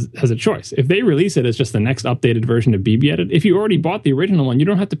BBEdit has a choice. If they release it as just the next updated version of BBEdit, if you already bought the original one, you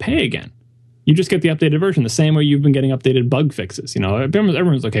don't have to pay again. You just get the updated version, the same way you've been getting updated bug fixes. You know,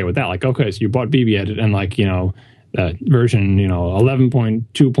 everyone's okay with that. Like, okay, so you bought BBEdit and like, you know, version, 11.2.1,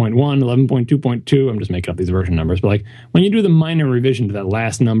 11.2.2. I'm just making up these version numbers. But like when you do the minor revision to that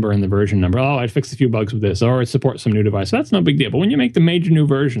last number in the version number, oh, I fixed a few bugs with this, or it supports some new device. So that's no big deal. But when you make the major new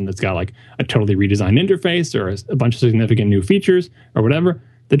version that's got like a totally redesigned interface or a bunch of significant new features or whatever,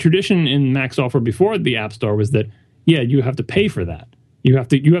 the tradition in Mac software before the App Store was that, yeah, you have to pay for that. You have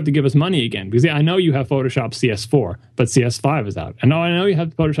to give us money again, because I know you have Photoshop CS4, but CS5 is out. And I know you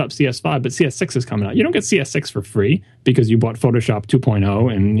have Photoshop CS5, but CS6 is coming out. You don't get CS6 for free because you bought Photoshop 2.0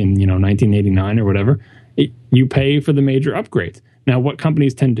 in 1989 or whatever. You pay for the major upgrades. Now, what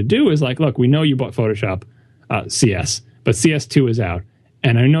companies tend to do is like, look, we know you bought Photoshop CS, but CS2 is out.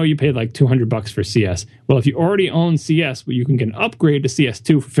 And I know you paid like $200 for CS. Well, if you already own CS, you can get an upgrade to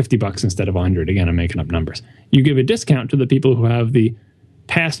CS2 for $50 instead of $100. Again, I'm making up numbers. You give a discount to the people who have the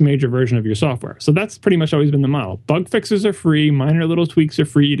past major version of your software. So that's pretty much always been the model. Bug fixes are free, minor little tweaks are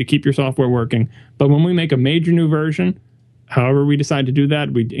free to keep your software working. But when we make a major new version, however we decide to do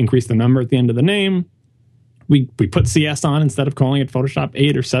that, we increase the number at the end of the name. We put CS on instead of calling it Photoshop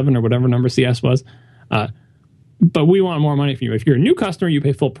 8 or 7 or whatever number CS was. But we want more money from you. If you're a new customer, you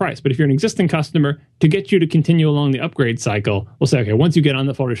pay full price. But if you're an existing customer, to get you to continue along the upgrade cycle, we'll say, okay, once you get on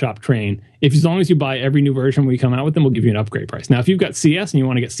the Photoshop train, as long as you buy every new version we come out with them, we'll give you an upgrade price. Now, if you've got CS and you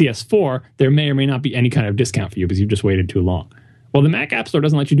want to get CS4, there may or may not be any kind of discount for you because you've just waited too long. Well, the Mac App Store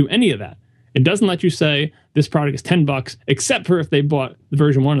doesn't let you do any of that. It doesn't let you say this product is $10, except for if they bought the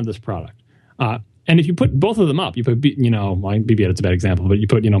version 1 of this product. And if you put both of them up, you put, BBEdit's a bad example, but you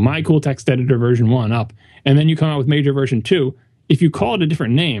put, My Cool Text Editor version 1 up, and then you come out with major version 2. If you call it a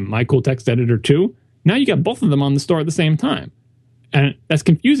different name, My Cool Text Editor 2, now you got both of them on the store at the same time. And that's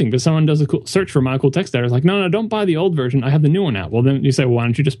confusing because someone does a cool search for My Cool Text Editor. It's like, no, don't buy the old version. I have the new one out. Well, then you say, well, why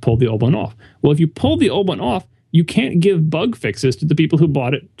don't you just pull the old one off? Well, if you pull the old one off, you can't give bug fixes to the people who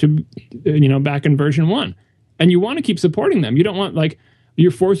bought it to, back in version 1. And you want to keep supporting them. You don't want, you're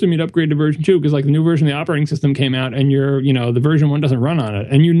forcing me to upgrade to version 2 because the new version of the operating system came out and the version 1 doesn't run on it.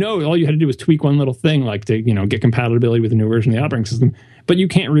 And all you had to do was tweak one little thing to, get compatibility with the new version of the operating system. But you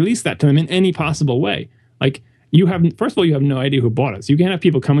can't release that to them in any possible way. First of all, you have no idea who bought it. So you can't have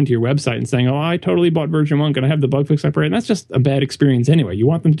people coming to your website and saying, oh, I totally bought version 1. Can I have the bug fix upgrade? And that's just a bad experience anyway. You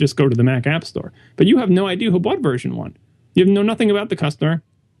want them to just go to the Mac App Store. But you have no idea who bought version 1. You know nothing about the customer.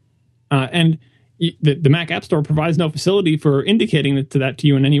 And the Mac App Store provides no facility for indicating that to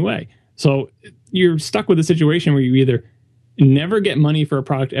you in any way. So you're stuck with a situation where you either never get money for a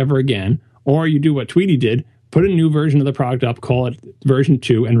product ever again, or you do what Tweety did, put a new version of the product up, call it version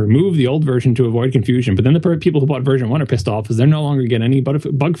 2, and remove the old version to avoid confusion. But then the people who bought version 1 are pissed off because they're no longer getting any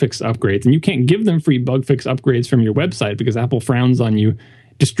bug fix upgrades. And you can't give them free bug fix upgrades from your website because Apple frowns on you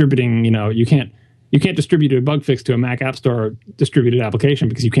distributing, you can't distribute a bug fix to a Mac App Store distributed application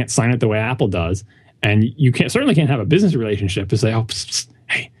because you can't sign it the way Apple does. And you certainly can't have a business relationship to say,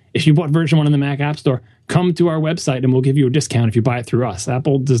 hey, if you bought version 1 in the Mac App Store, come to our website and we'll give you a discount if you buy it through us.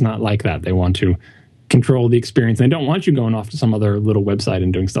 Apple does not like that. They want to control the experience. They don't want you going off to some other little website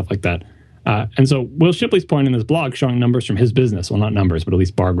and doing stuff like that. And so Will Shipley's point in this blog showing numbers from his business, well, not numbers, but at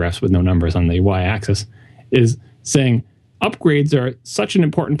least bar graphs with no numbers on the y-axis, is saying upgrades are such an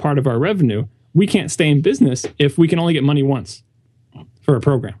important part of our revenue, we can't stay in business if we can only get money once for a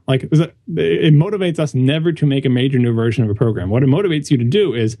program. It motivates us never to make a major new version of a program. What it motivates you to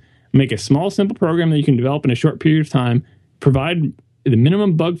do is make a small, simple program that you can develop in a short period of time, provide the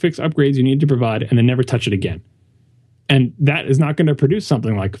minimum bug fix upgrades you need to provide, and then never touch it again. And that is not going to produce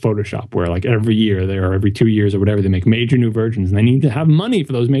something like Photoshop, where like every year or every 2 years or whatever, they make major new versions, and they need to have money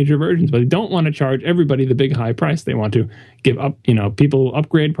for those major versions, but they don't want to charge everybody the big high price. They want to give up, people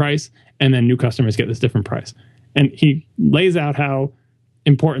upgrade price, and then new customers get this different price. And he lays out how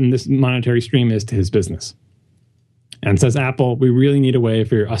important this monetary stream is to his business. And says, Apple, we really need a way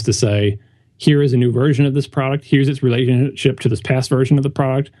for us to say, here is a new version of this product. Here's its relationship to this past version of the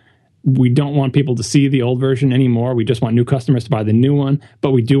product. We don't want people to see the old version anymore. We just want new customers to buy the new one.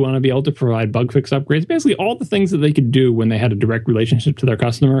 But we do want to be able to provide bug fix upgrades. Basically, all the things that they could do when they had a direct relationship to their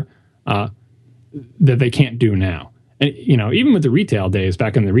customer that they can't do now. And, even with the retail days,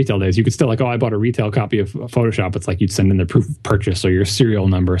 back in the retail days, you could still I bought a retail copy of Photoshop. It's like you'd send in the proof of purchase or your serial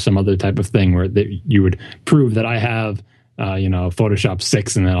number or some other type of thing where you would prove that I have, Photoshop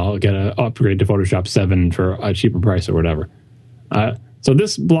 6 and then I'll get an upgrade to Photoshop 7 for a cheaper price or whatever. So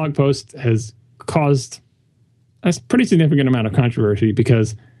this blog post has caused a pretty significant amount of controversy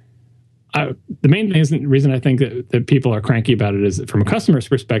because the main reason I think that people are cranky about it is from a customer's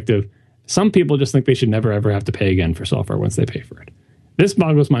perspective. Some people just think they should never, ever have to pay again for software once they pay for it. This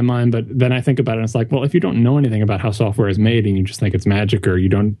boggles my mind, but then I think about it and it's like, well, if you don't know anything about how software is made and you just think it's magic or you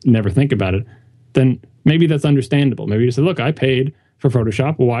don't never think about it, then maybe that's understandable. Maybe you say, look, I paid for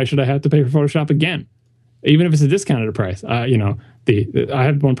Photoshop. Well, why should I have to pay for Photoshop again? Even if it's a discounted price. I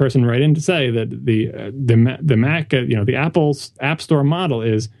had one person write in to say that the Mac, the Apple's App Store model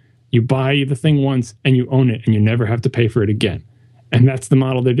is you buy the thing once and you own it and you never have to pay for it again. And that's the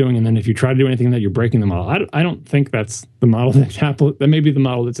model they're doing. And then if you try to do anything that, you're breaking the model. I don't think that's the model that Apple, that may be the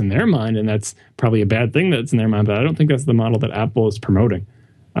model that's in their mind, and that's probably a bad thing that's in their mind, but I don't think that's the model that Apple is promoting.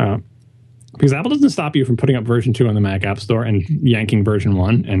 Because Apple doesn't stop you from putting up version 2 on the Mac App Store and yanking version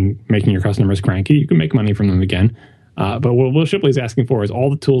 1 and making your customers cranky. You can make money from them again. But what Will Shipley is asking for is all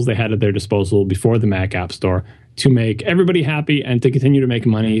the tools they had at their disposal before the Mac App Store to make everybody happy and to continue to make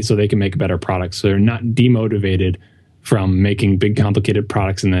money so they can make better products. So they're not demotivated from making big, complicated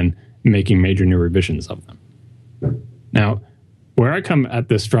products and then making major new revisions of them. Now, where I come at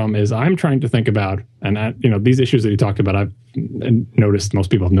this from is I'm trying to think about, and these issues that he talked about, I've noticed, most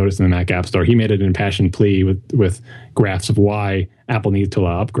people have noticed in the Mac App Store. He made an impassioned plea with graphs of why Apple needs to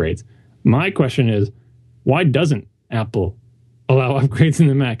allow upgrades. My question is, why doesn't Apple allow upgrades in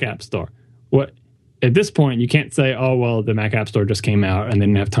the Mac App Store? At this point, you can't say, oh, well, the Mac App Store just came out and they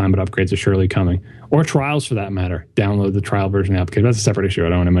didn't have time, but upgrades are surely coming. Or trials, for that matter. Download the trial version of the application. That's a separate issue. I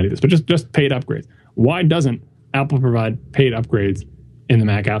don't want to muddy this. But just paid upgrades. Why doesn't Apple provide paid upgrades in the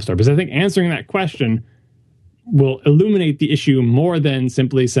Mac App Store? Because I think answering that question will illuminate the issue more than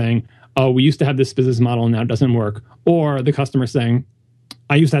simply saying, oh, we used to have this business model and now it doesn't work. Or the customer saying,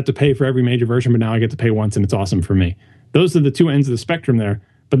 I used to have to pay for every major version, but now I get to pay once and it's awesome for me. Those are the two ends of the spectrum there.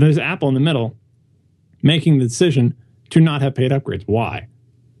 But there's Apple in the middle making the decision to not have paid upgrades. Why?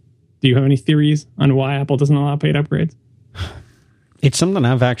 Do you have any theories on why Apple doesn't allow paid upgrades? It's something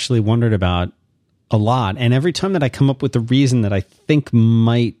I've actually wondered about a lot. And every time that I come up with a reason that I think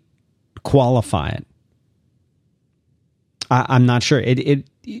might qualify it, I'm not sure. It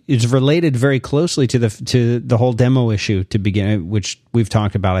is related very closely to the whole demo issue to begin, which we've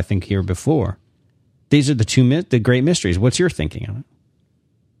talked about, I think, here before. These are the great mysteries. What's your thinking on it?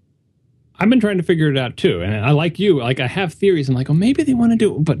 I've been trying to figure it out too, and I like you. I have theories. I'm like, oh, maybe they want to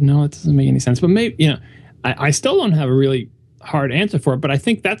do it, but no, it doesn't make any sense. But maybe, I still don't have a really hard answer for it. But I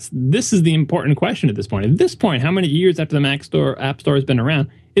think this is the important question at this point. At this point, how many years after the Mac App Store has been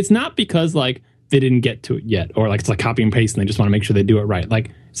around? It's not because they didn't get to it yet, or it's like copy and paste, and they just want to make sure they do it right.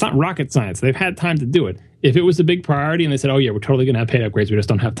 It's not rocket science. They've had time to do it. If it was a big priority and they said, oh yeah, we're totally going to have paid upgrades, we just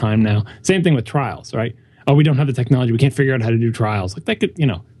don't have time now. Same thing with trials, right? Oh, we don't have the technology. We can't figure out how to do trials. That could,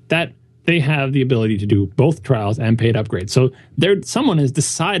 that. They have the ability to do both trials and paid upgrades. So someone is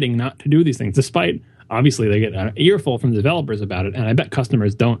deciding not to do these things, despite, obviously, they get an earful from the developers about it. And I bet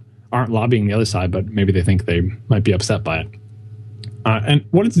customers aren't lobbying the other side, but maybe they think they might be upset by it. And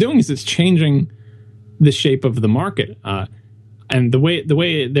what it's doing is it's changing the shape of the market. And the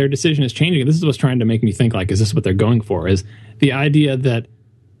way their decision is changing, this is what's trying to make me think, is this what they're going for? Is the idea that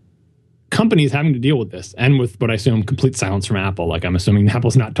companies having to deal with this, and with what I assume complete silence from Apple, I'm assuming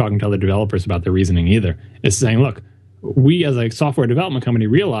Apple's not talking to other developers about their reasoning either, is saying, look, we as a software development company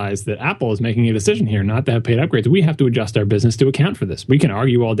realize that Apple is making a decision here not to have paid upgrades. We have to adjust our business to account for this. We can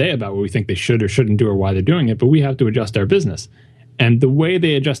argue all day about what we think they should or shouldn't do or why they're doing it, but we have to adjust our business. And the way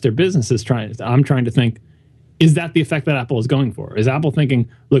they adjust their business is I'm trying to think, is that the effect that Apple is going for? Is Apple thinking,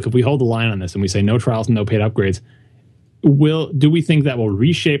 look, if we hold the line on this and we say no trials and no paid upgrades, do we think that will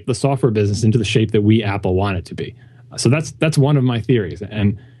reshape the software business into the shape that we, Apple, want it to be? So that's one of my theories.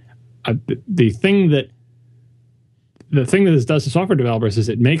 And the thing that the thing that this does to software developers is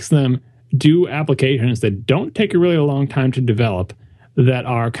it makes them do applications that don't take a really long time to develop, that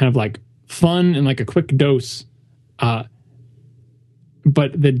are kind of like fun and like a quick dose,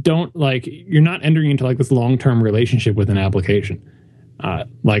 but that don't, like, you're not entering into like this long-term relationship with an application.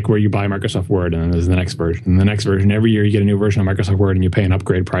 Like where you buy Microsoft Word and then there's the next version. And the next version, every year you get a new version of Microsoft Word and you pay an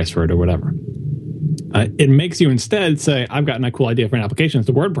upgrade price for it or whatever. It makes you instead say, I've gotten a cool idea for an application. It's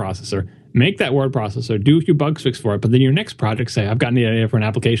the word processor. Make that word processor, do a few bug fix for it. But then your next project, say, I've gotten the idea for an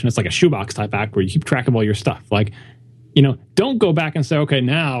application. It's like a shoebox type app where you keep track of all your stuff. Like, don't go back and say, okay,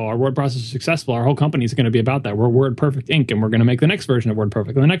 now our word processor is successful. Our whole company is going to be about that. We're WordPerfect Inc. and we're going to make the next version of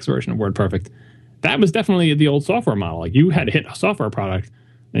WordPerfect and the next version of WordPerfect. That was definitely the old software model. Like, you had to hit a software product,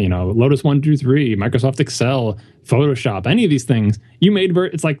 Lotus 123, Microsoft Excel, Photoshop, any of these things. You made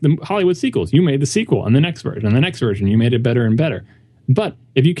it's like the Hollywood sequels. You made the sequel and the next version and the next version. You made it better and better. But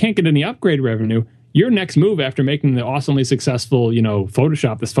if you can't get any upgrade revenue, your next move after making the awesomely successful,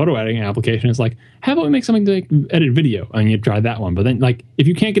 Photoshop, this photo editing application, is like, how about we make something to edit video? And you try that one. But then, like, if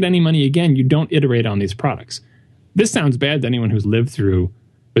you can't get any money again, you don't iterate on these products. This sounds bad to anyone who's lived through,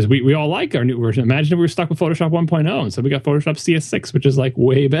 because we all like our new version. Imagine if we were stuck with Photoshop 1.0, and so we got Photoshop CS6, which is like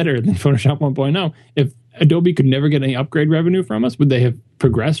way better than Photoshop 1.0. If Adobe could never get any upgrade revenue from us, would they have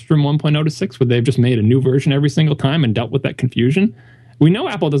progressed from 1.0 to 6? Would they have just made a new version every single time and dealt with that confusion? We know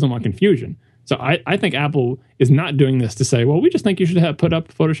Apple doesn't want confusion. So I think Apple is not doing this to say, well, we just think you should have put up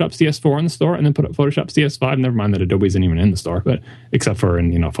Photoshop CS4 in the store and then put up Photoshop CS5. Never mind that Adobe isn't even in the store, but except for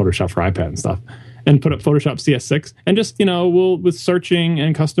in Photoshop for iPad and stuff. And put up Photoshop CS6 and just, we'll, with searching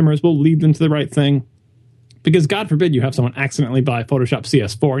and customers, we'll lead them to the right thing. Because God forbid you have someone accidentally buy Photoshop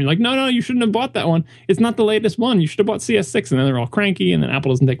CS4 and you're like, no, you shouldn't have bought that one. It's not the latest one. You should have bought CS6. And then they're all cranky and then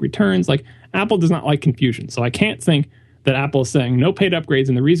Apple doesn't take returns. Like, Apple does not like confusion. So I can't think that Apple is saying no paid upgrades.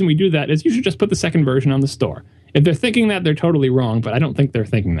 And the reason we do that is you should just put the second version on the store. If they're thinking that, they're totally wrong. But I don't think they're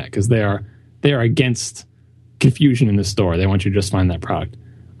thinking that, because they are against confusion in the store. They want you to just find that product.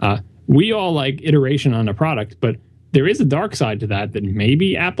 We all like iteration on a product, but there is a dark side to that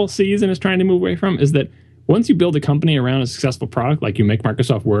maybe Apple sees and is trying to move away from, is that once you build a company around a successful product, like you make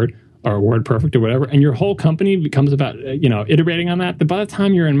Microsoft Word or WordPerfect or whatever, and your whole company becomes about, iterating on that, by the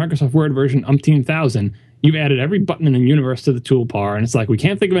time you're in Microsoft Word version umpteen thousand, you've added every button in the universe to the toolbar, and it's like, we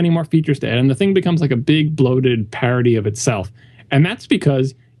can't think of any more features to add, and the thing becomes like a big bloated parody of itself. And that's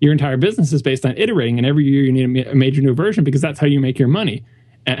because your entire business is based on iterating, and every year you need a major new version, because that's how you make your money.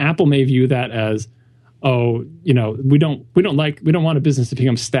 And Apple may view that as, we don't want a business to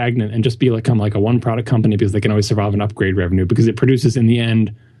become stagnant and just become like a one product company, because they can always survive an upgrade revenue, because it produces in the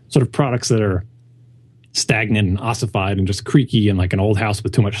end sort of products that are stagnant and ossified and just creaky and like an old house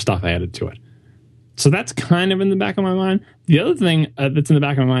with too much stuff added to it. So that's kind of in the back of my mind. The other thing that's in the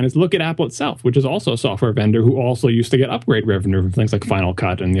back of my mind is look at Apple itself, which is also a software vendor who also used to get upgrade revenue from things like Final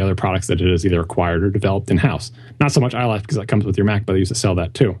Cut and the other products that it has either acquired or developed in-house. Not so much iLife, because that comes with your Mac, but they used to sell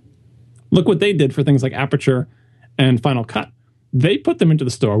that too. Look what they did for things like Aperture and Final Cut. They put them into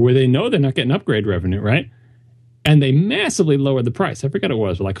the store where they know they're not getting upgrade revenue, right? And they massively lowered the price. I forget what it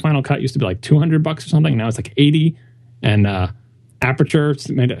was. Like Final Cut used to be like $200 or something. Now it's like $80. And Aperture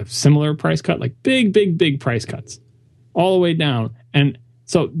made a similar price cut, like big price cuts all the way down. And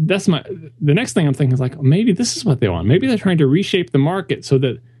so that's the next thing I'm thinking is like, maybe this is what they want. Maybe they're trying to reshape the market so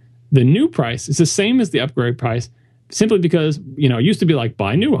that the new price is the same as the upgrade price, simply because, it used to be like,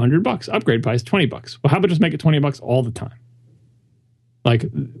 buy new $100, upgrade price $20. Well, how about just make it $20 all the time? Like,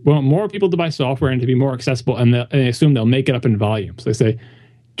 want more people to buy software and to be more accessible, and they assume they'll make it up in volume. So they say,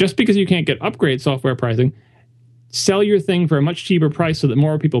 just because you can't get upgrade software pricing, sell your thing for a much cheaper price so that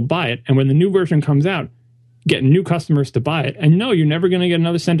more people buy it. And when the new version comes out, get new customers to buy it. And no, you're never going to get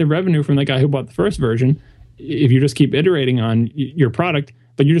another cent of revenue from the guy who bought the first version if you just keep iterating on your product,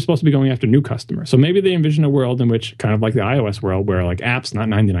 but you're just supposed to be going after new customers. So maybe they envision a world in which, kind of like the iOS world, where like apps, not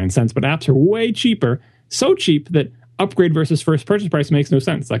 99 cents, but apps are way cheaper, so cheap that upgrade versus first purchase price makes no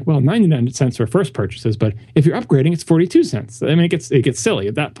sense. Like, well, 99 cents for first purchases, but if you're upgrading, it's 42 cents. I mean, it gets silly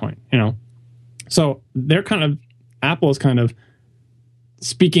at that point, So Apple is kind of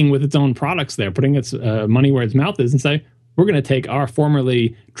speaking with its own products there, putting its money where its mouth is, and say, we're going to take our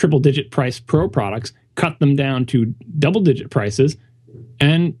formerly triple-digit price Pro products, cut them down to double-digit prices,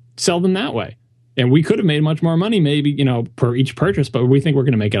 and sell them that way. And we could have made much more money, maybe, per each purchase, but we think we're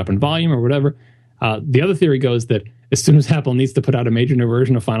going to make it up in volume or whatever. The other theory goes that as soon as Apple needs to put out a major new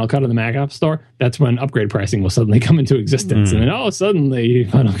version of Final Cut on the Mac App Store, that's when upgrade pricing will suddenly come into existence. And then, suddenly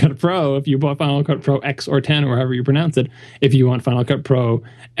Final Cut Pro, if you bought Final Cut Pro X or 10 or however you pronounce it, if you want Final Cut Pro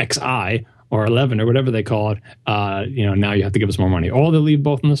XI or 11 or whatever they call it, now you have to give us more money. Or they'll leave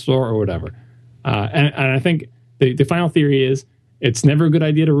both in the store or whatever. And I think the final theory is it's never a good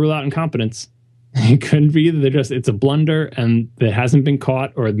idea to rule out incompetence. It could be that it's a blunder and it hasn't been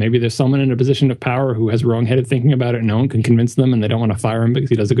caught, or maybe there's someone in a position of power who has wrong-headed thinking about it and no one can convince them and they don't want to fire him because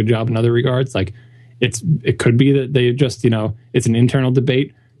he does a good job in other regards. Like, it could be that they just, it's an internal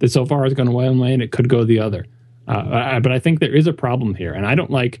debate that so far has gone one way and it could go the other. But I think there is a problem here, and I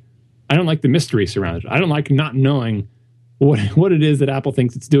don't like the mystery surrounded it. I don't like not knowing what it is that Apple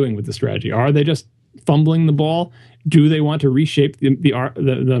thinks it's doing with the strategy. Are they just fumbling the ball? Do they want to reshape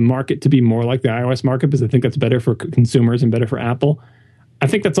the market to be more like the iOS market because they think that's better for consumers and better for Apple? I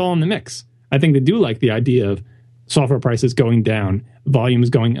think that's all in the mix. I think they do like the idea of software prices going down,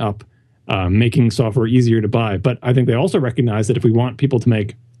 volumes going up, making software easier to buy. But I think they also recognize that if we want people to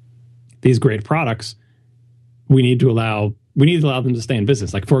make these great products, we need to allow them to stay in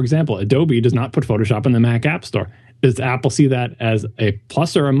business. Like, for example, Adobe does not put Photoshop in the Mac App Store. Does Apple see that as a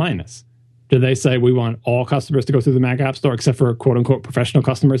plus or a minus? Do they say we want all customers to go through the Mac App Store except for quote unquote professional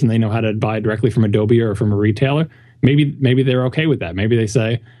customers and they know how to buy directly from Adobe or from a retailer? Maybe they're okay with that. Maybe they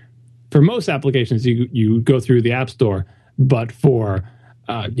say for most applications you go through the App Store, but for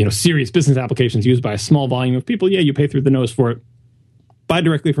serious business applications used by a small volume of people, you pay through the nose for it. Buy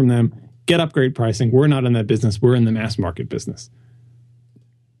directly from them, get upgrade pricing. We're not in that business. We're in the mass market business.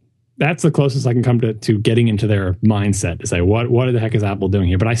 That's the closest I can come to getting into their mindset to say, what the heck is Apple doing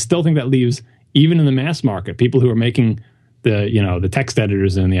here? But I still think that leaves, even in the mass market, people who are making the text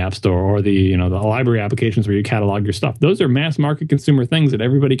editors in the App Store or the library applications where you catalog your stuff. Those are mass market consumer things that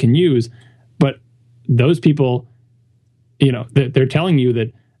everybody can use. But those people, they're telling you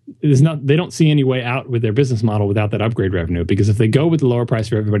that they don't see any way out with their business model without that upgrade revenue. Because if they go with the lower price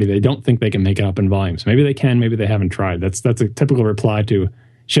for everybody, they don't think they can make it up in volumes. Maybe they can, maybe they haven't tried. That's a typical reply to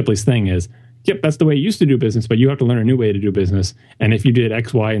Shipley's thing is, yep, that's the way you used to do business, but you have to learn a new way to do business. And if you did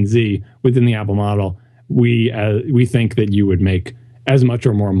X, Y, and Z within the Apple model, we think that you would make as much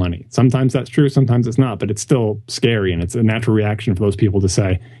or more money. Sometimes that's true, sometimes it's not, but it's still scary, and it's a natural reaction for those people to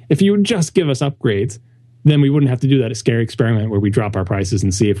say, if you would just give us upgrades, then we wouldn't have to do that scary experiment where we drop our prices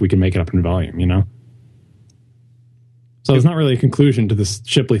and see if we can make it up in volume, So there's not really a conclusion to this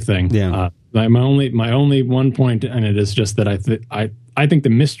Shipley thing. Yeah. My only one point in it is just that I think the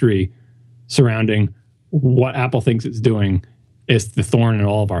mystery surrounding what Apple thinks it's doing is the thorn in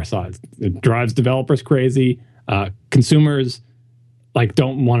all of our sides. It drives developers crazy. Consumers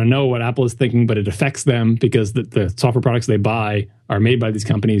don't want to know what Apple is thinking, but it affects them because the software products they buy are made by these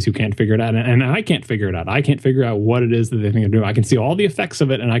companies who can't figure it out. And I can't figure it out. I can't figure out what it is that they think they're doing. I can see all the effects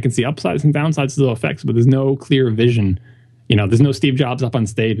of it, and I can see upsides and downsides to those effects, but there's no clear vision. There's no Steve Jobs up on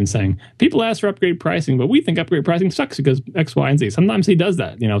stage and saying, people ask for upgrade pricing, but we think upgrade pricing sucks because X, Y, and Z. Sometimes he does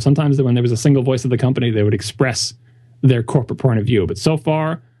that. Sometimes when there was a single voice of the company, they would express their corporate point of view. But so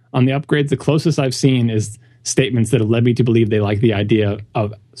far on the upgrades, the closest I've seen is statements that have led me to believe they like the idea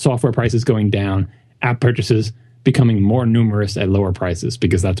of software prices going down, app purchases becoming more numerous at lower prices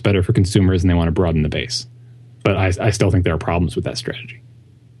because that's better for consumers and they want to broaden the base. But I still think there are problems with that strategy.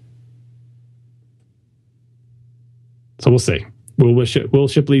 So we'll see. Will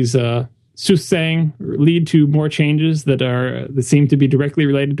Shipley's soothsaying lead to more changes that seem to be directly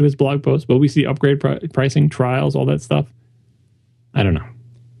related to his blog post? Will we see upgrade pricing, trials, all that stuff? I don't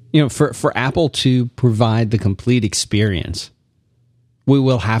know. For Apple to provide the complete experience, we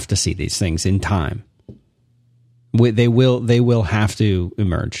will have to see these things in time. They will have to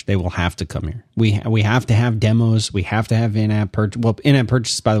emerge. They will have to come here. We have to have demos. We have to have in-app purchase. Well, in-app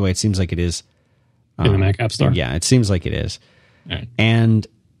purchase, by the way, it seems like it is. In the Mac App Store? Yeah, it seems like it is. Right. And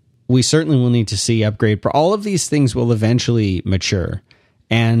we certainly will need to see upgrade. All of these things will eventually mature.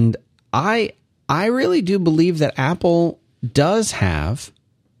 And I really do believe that Apple does have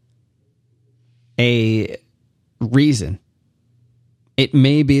a reason. It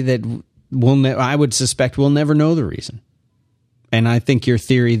may be that I would suspect we'll never know the reason. And I think your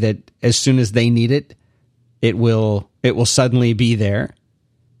theory that as soon as they need it, it will suddenly be there.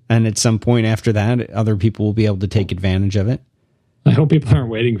 And at some point after that, other people will be able to take advantage of it. I hope people aren't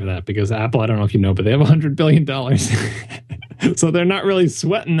waiting for that because Apple, I don't know if you know, but they have $100 billion. So they're not really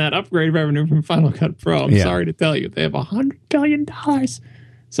sweating that upgrade revenue from Final Cut Pro. I'm sorry to tell you. They have $100 billion.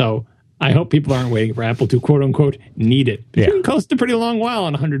 So I hope people aren't waiting for Apple to, quote unquote, need it. But you can coast a pretty long while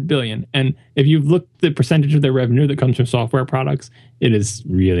on $100 billion. And if you've looked at the percentage of their revenue that comes from software products, it is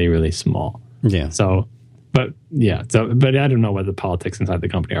really, really small. Yeah. So, but I don't know what the politics inside the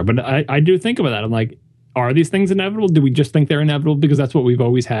company are. But I do think about that. I'm like, are these things inevitable? Do we just think they're inevitable because that's what we've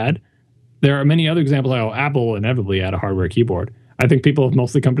always had? There are many other examples. Like, Apple inevitably had a hardware keyboard. I think people have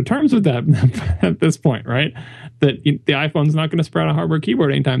mostly come to terms with that at this point, right? That the iPhone's not going to spread a hardware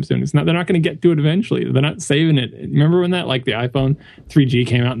keyboard anytime soon. They're not going to get to it eventually. They're not saving it. Remember when that, like, the iPhone 3G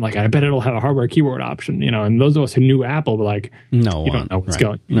came out and, like, I bet it'll have a hardware keyboard option, and those of us who knew Apple were like, no, you don't know what's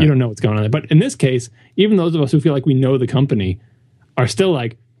going. No. You don't know what's going on there. But in this case, even those of us who feel like we know the company are still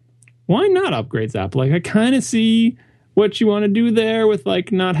like, why not upgrade Apple? Like, I kind of see what you want to do there with,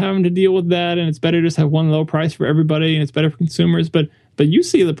 like, not having to deal with that, and it's better to just have one low price for everybody, and it's better for consumers. But you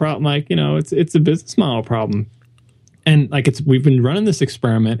see the problem, like, it's a business model problem. And, like, we've been running this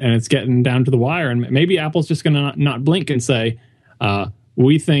experiment, and it's getting down to the wire, and maybe Apple's just going to not blink and say,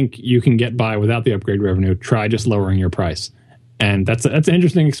 we think you can get by without the upgrade revenue. Try just lowering your price. And that's an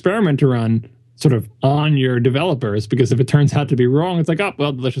interesting experiment to run sort of on your developers, because if it turns out to be wrong, it's like, oh,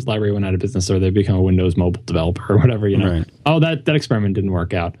 well, Delicious Library went out of business, or they become a Windows mobile developer or whatever, Right. Oh, that experiment didn't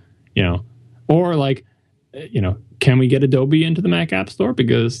work out, or like, can we get Adobe into the Mac App Store?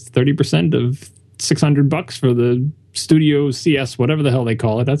 Because 30% of $600 for the Studio CS, whatever the hell they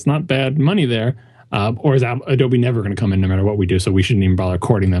call it, that's not bad money there. Or is Adobe never going to come in no matter what we do, so we shouldn't even bother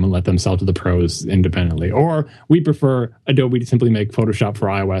courting them and let them sell to the pros independently? Or we prefer Adobe to simply make Photoshop for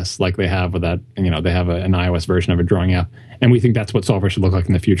iOS, like they have with that, they have an iOS version of a drawing app, and we think that's what software should look like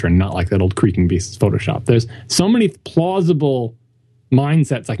in the future, and not like that old creaking beast Photoshop. There's so many plausible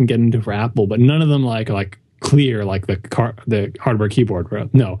mindsets I can get into for Apple, but none of them like clear, like the hardware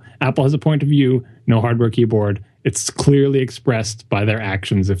keyboard. No, Apple has a point of view, no hardware keyboard. It's clearly expressed by their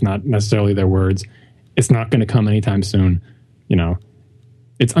actions, if not necessarily their words. It's not going to come anytime soon.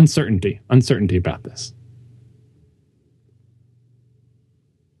 It's uncertainty about this.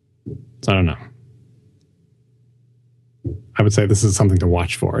 So I don't know. I would say this is something to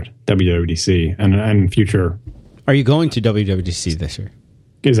watch for at WWDC and future. Are you going to WWDC this year?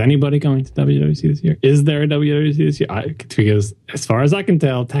 Is anybody going to WWDC this year? Is there a WWDC this year? Because as far as I can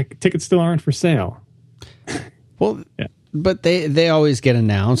tell, tickets still aren't for sale. Well, yeah. But they always get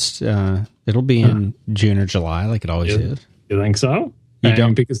announced. It'll be in June or July, like it always is. You think so? You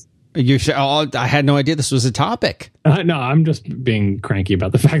don't, because I had no idea this was a topic. No, I'm just being cranky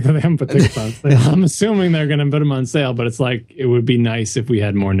about the fact that they haven't put tickets on sale. I'm assuming they're going to put them on sale, but it's like, it would be nice if we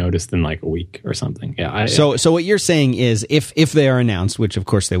had more notice than like a week or something. Yeah. So what you're saying is, if they are announced, which of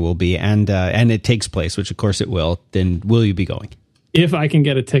course they will be, and it takes place, which of course it will, then will you be going? If I can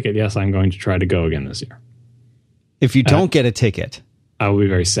get a ticket, yes, I'm going to try to go again this year. If you don't get a ticket, I will be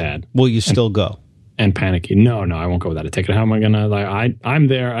very sad. Will you still go? And panicky. No, I won't go without a ticket. How am I gonna, like, I'm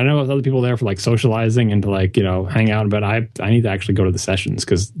there. I know there's other people there for like socializing and to like, hang out, but I need to actually go to the sessions,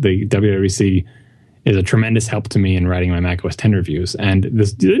 because the WWDC is a tremendous help to me in writing my macOS 10 reviews. And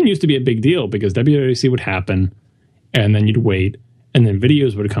this didn't used to be a big deal, because WWDC would happen and then you'd wait, and then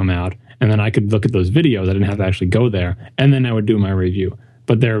videos would come out, and then I could look at those videos. I didn't have to actually go there, and then I would do my review.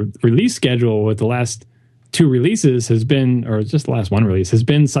 But their release schedule with the last two releases has been, or just the last one release, has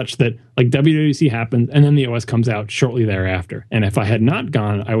been such that like WWDC happens and then the OS comes out shortly thereafter. And if I had not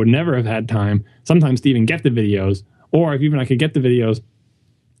gone, I would never have had time sometimes to even get the videos, or if even I could get the videos,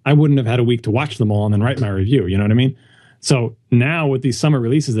 I wouldn't have had a week to watch them all and then write my review. You know what I mean? So now with these summer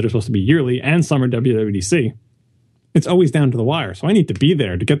releases that are supposed to be yearly and summer WWDC, it's always down to the wire. So I need to be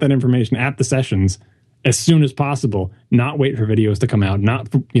there to get that information at the sessions as soon as possible, not wait for videos to come out,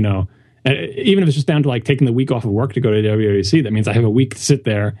 not, even if it's just down to like taking the week off of work to go to WWDC, that means I have a week to sit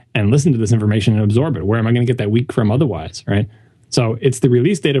there and listen to this information and absorb it. Where am I going to get that week from otherwise, right? So it's the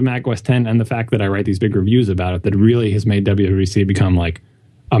release date of macOS 10 and the fact that I write these big reviews about it that really has made WWDC become like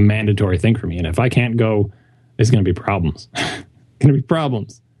a mandatory thing for me. And if I can't go, there's going to be problems. Going to be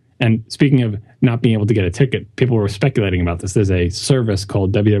problems. And speaking of not being able to get a ticket, people were speculating about this. There's a service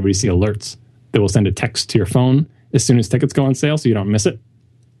called WWDC Alerts that will send a text to your phone as soon as tickets go on sale so you don't miss it.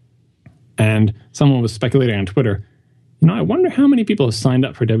 And someone was speculating on Twitter, I wonder how many people have signed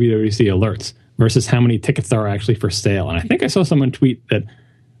up for WWDC Alerts versus how many tickets there are actually for sale. And I think I saw someone tweet that,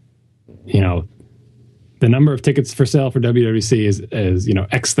 the number of tickets for sale for WWDC is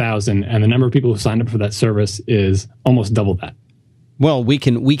X thousand, and the number of people who signed up for that service is almost double that. Well, we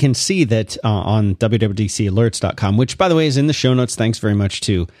can see that on WWDCalerts.com, which, by the way, is in the show notes. Thanks very much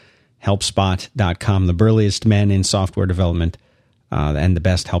to helpspot.com, the burliest men in software development. And the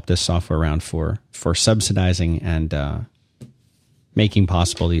best help desk software around for subsidizing and making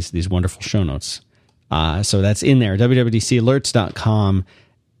possible these wonderful show notes. So that's in there, www.dcalerts.com.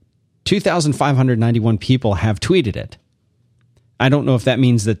 2,591 people have tweeted it. I don't know if that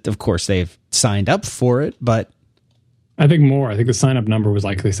means that, of course, they've signed up for it, but I think more. I think the sign up number was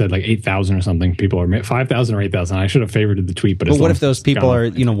like they said, like 8,000 or something. People are 5,000 or 8,000. I should have favorited the tweet, but what if those people are,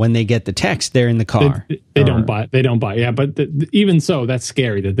 when they get the text, they're in the car? They don't buy. They don't buy. Yeah, but even so, that's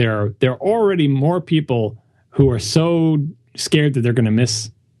scary. That there are already more people who are so scared that they're going to miss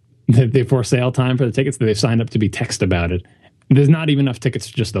the for sale time for the tickets that they've signed up to be texted about it. There's not even enough tickets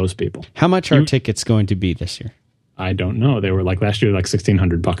for just those people. How much are tickets going to be this year? I don't know. They were like last year, like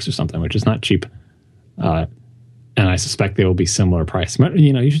 $1,600 or something, which is not cheap. And I suspect they will be similar price.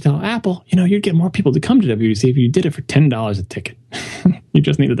 You should tell Apple, you'd get more people to come to WWDC if you did it for $10 a ticket. You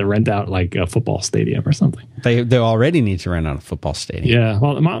just needed to rent out like a football stadium or something. They already need to rent out a football stadium. Yeah,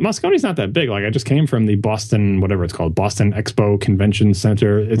 well, Mosconi's not that big. Like I just came from the Boston, whatever it's called, Boston Expo Convention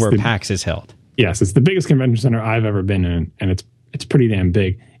Center. It's where PAX is held. Yes, it's the biggest convention center I've ever been in, and it's pretty damn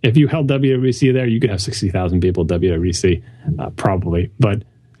big. If you held WWDC there, you could have 60,000 people at WWDC, probably. But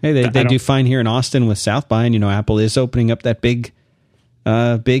hey, they do fine here in Austin with South by, and Apple is opening up that big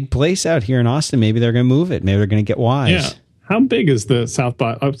place out here in Austin. Maybe they're going to move it. Maybe they're going to get wise. Yeah. How big is the South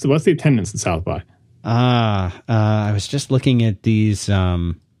by? So what's the attendance at South by? I was just looking at these.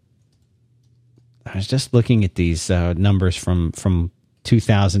 Numbers from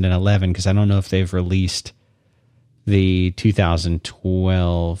 2011 because I don't know if they've released the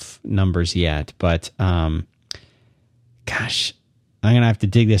 2012 numbers yet. But gosh. I'm going to have to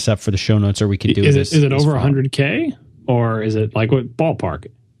dig this up for the show notes, or we could do this. Is it over 100K, or is it like what ballpark?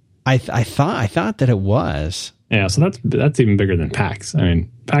 I thought that it was. Yeah, so that's even bigger than PAX. I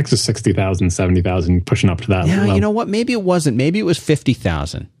mean, PAX is 60,000, 70,000, pushing up to that. Yeah, level. You know what? Maybe it wasn't. Maybe it was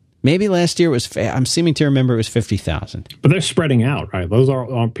 50,000. Maybe last year it was. I'm seeming to remember it was 50,000. But they're spreading out, right? Those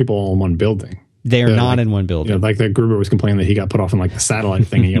are people all in one building. They're not in one building. Like that Gruber was complaining that he got put off on like the satellite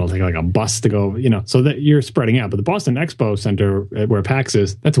thing. And you got to take like a bus to go, so that you're spreading out. But the Boston Expo Center, where PAX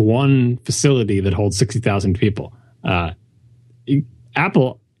is, that's one facility that holds 60,000 people.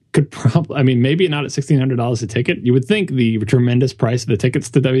 Apple could probably, maybe not at $1,600 a ticket. You would think the tremendous price of the tickets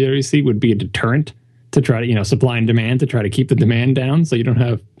to WWDC would be a deterrent to try to, supply and demand, to try to keep the demand down so you don't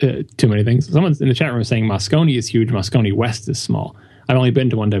have too many things. Someone in the chat room was saying Moscone is huge, Moscone West is small. I've only been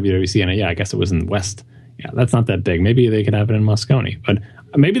to one WWDC, and I guess it was in the West. Yeah, that's not that big. Maybe they could have it in Moscone, but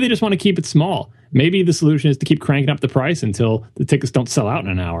maybe they just want to keep it small. Maybe the solution is to keep cranking up the price until the tickets don't sell out in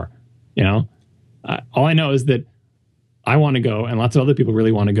an hour. All I know is that I want to go, and lots of other people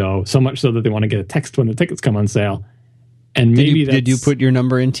really want to go, so much so that they want to get a text when the tickets come on sale. And maybe did you put your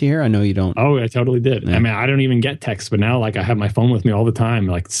number into here? I know you don't. Oh, I totally did. Yeah. I don't even get texts, but now like I have my phone with me all the time,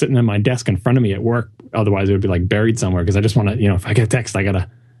 like sitting at my desk in front of me at work. Otherwise, it would be like buried somewhere because I just want to, if I get a text, I gotta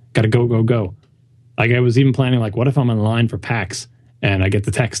go. Like I was even planning, like, what if I'm in line for PAX and I get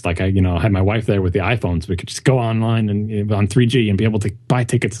the text? Like I had my wife there with the iPhones. We could just go online and on 3G and be able to buy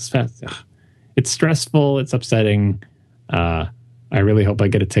tickets as fast. Ugh. It's stressful. It's upsetting. I really hope I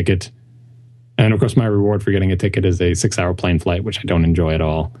get a ticket. And of course, my reward for getting a ticket is a 6-hour plane flight, which I don't enjoy at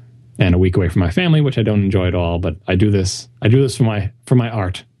all, and a week away from my family, which I don't enjoy at all. But I do this for my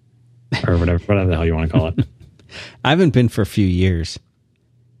art, or whatever the hell you want to call it. I haven't been for a few years,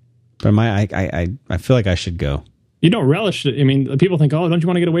 but I feel like I should go. You don't relish it. People think, oh, don't you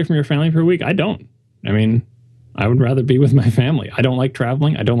want to get away from your family for a week? I don't. I would rather be with my family. I don't like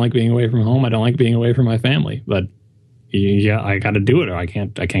traveling. I don't like being away from home. I don't like being away from my family. But yeah, I got to do it, or I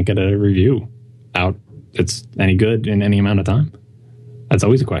can't get a review out that's any good in any amount of time. That's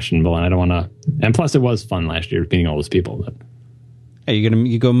always a questionable, and I don't want to. And plus, it was fun last year meeting all those people. But hey,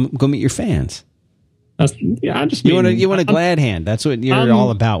 you go meet your fans. I'm just you want a glad hand. That's what you're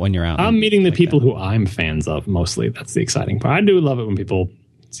all about when you're out. I'm meeting the people who I'm fans of mostly. That's the exciting part. I do love it when people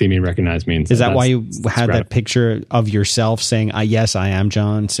see me, recognize me. And is that why you had that picture of yourself saying, "Yes, I am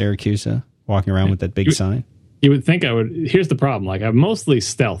John Siracusa," walking around with that big sign? You would think I would. Here's the problem. Like I'm mostly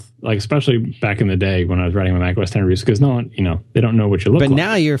stealth, like especially back in the day when I was writing my macOS 10 reviews, because no one, they don't know what you look like. But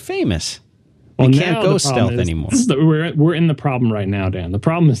now you're famous. You can't go stealth anymore. We're in the problem right now, Dan. The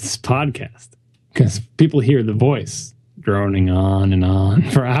problem is this podcast, because people hear the voice droning on and on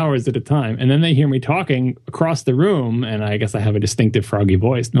for hours at a time, and then they hear me talking across the room, and I guess I have a distinctive froggy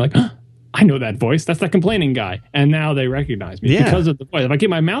voice. And they're like, oh, I know that voice. That's that complaining guy. And now they recognize me because of the voice. If I keep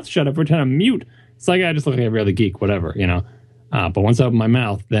my mouth shut, if we're trying to mute, it's like I just look like a really geek, whatever, But once I open my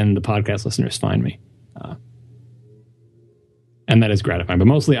mouth, then the podcast listeners find me. And that is gratifying. But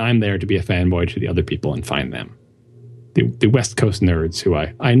mostly I'm there to be a fanboy to the other people and find them. The West Coast nerds who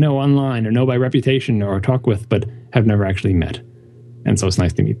I know online or know by reputation or talk with, but have never actually met. And so it's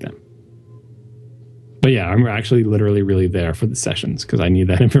nice to meet them. But yeah, I'm actually literally really there for the sessions because I need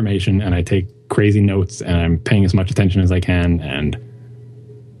that information and I take crazy notes and I'm paying as much attention as I can, and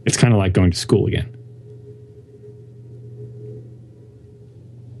it's kind of like going to school again.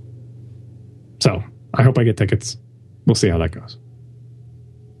 So I hope I get tickets. We'll see how that goes.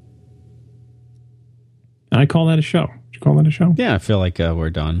 And I call that a show. Did you call that a show? Yeah, I feel like we're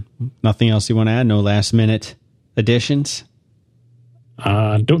done. Nothing else you want to add? No last minute additions?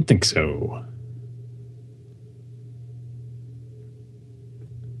 Don't think so.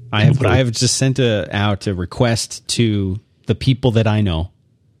 I have just sent out a request to the people that I know,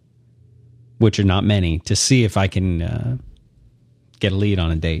 which are not many, to see if I can get a lead on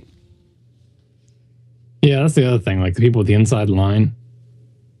a date. Yeah, that's the other thing. Like the people with the inside line,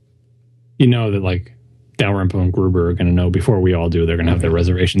 you know that like Dalrymple and Gruber are going to know before we all do. They're going to have their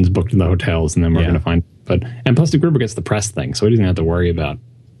reservations booked in the hotels, and then we're going to find. And plus, the Gruber gets the press thing, so he doesn't have to worry about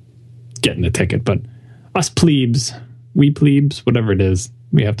getting the ticket. But us plebes, we plebes, whatever it is,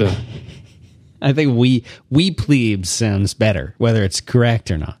 we have to. I think we plebes sounds better, whether it's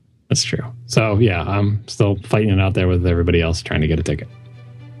correct or not. That's true. So yeah, I'm still fighting it out there with everybody else trying to get a ticket.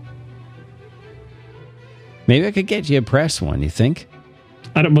 Maybe I could get you a press one, you think?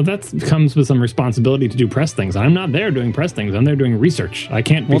 Well, that comes with some responsibility to do press things. I'm not there doing press things. I'm there doing research. I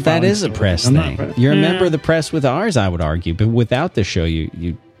can't be. Well, that is a press thing. You're a member of the press with ours, I would argue. But without the show,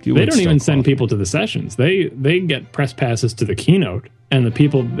 you they don't even send people to the sessions. They get press passes to the keynote, and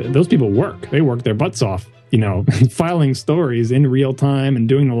those people work. They work their butts off, filing stories in real time and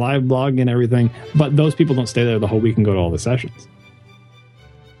doing the live blog and everything. But those people don't stay there the whole week and go to all the sessions.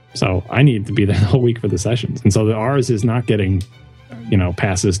 So I need to be there the whole week for the sessions. And so ours is not getting,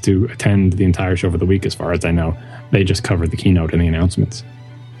 passes to attend the entire show for the week, as far as I know. They just cover the keynote and the announcements.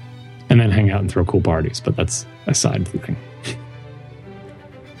 And then hang out and throw cool parties. But that's a side thing.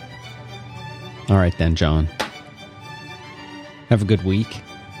 All right then, John. Have a good week.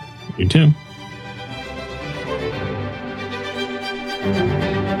 You too.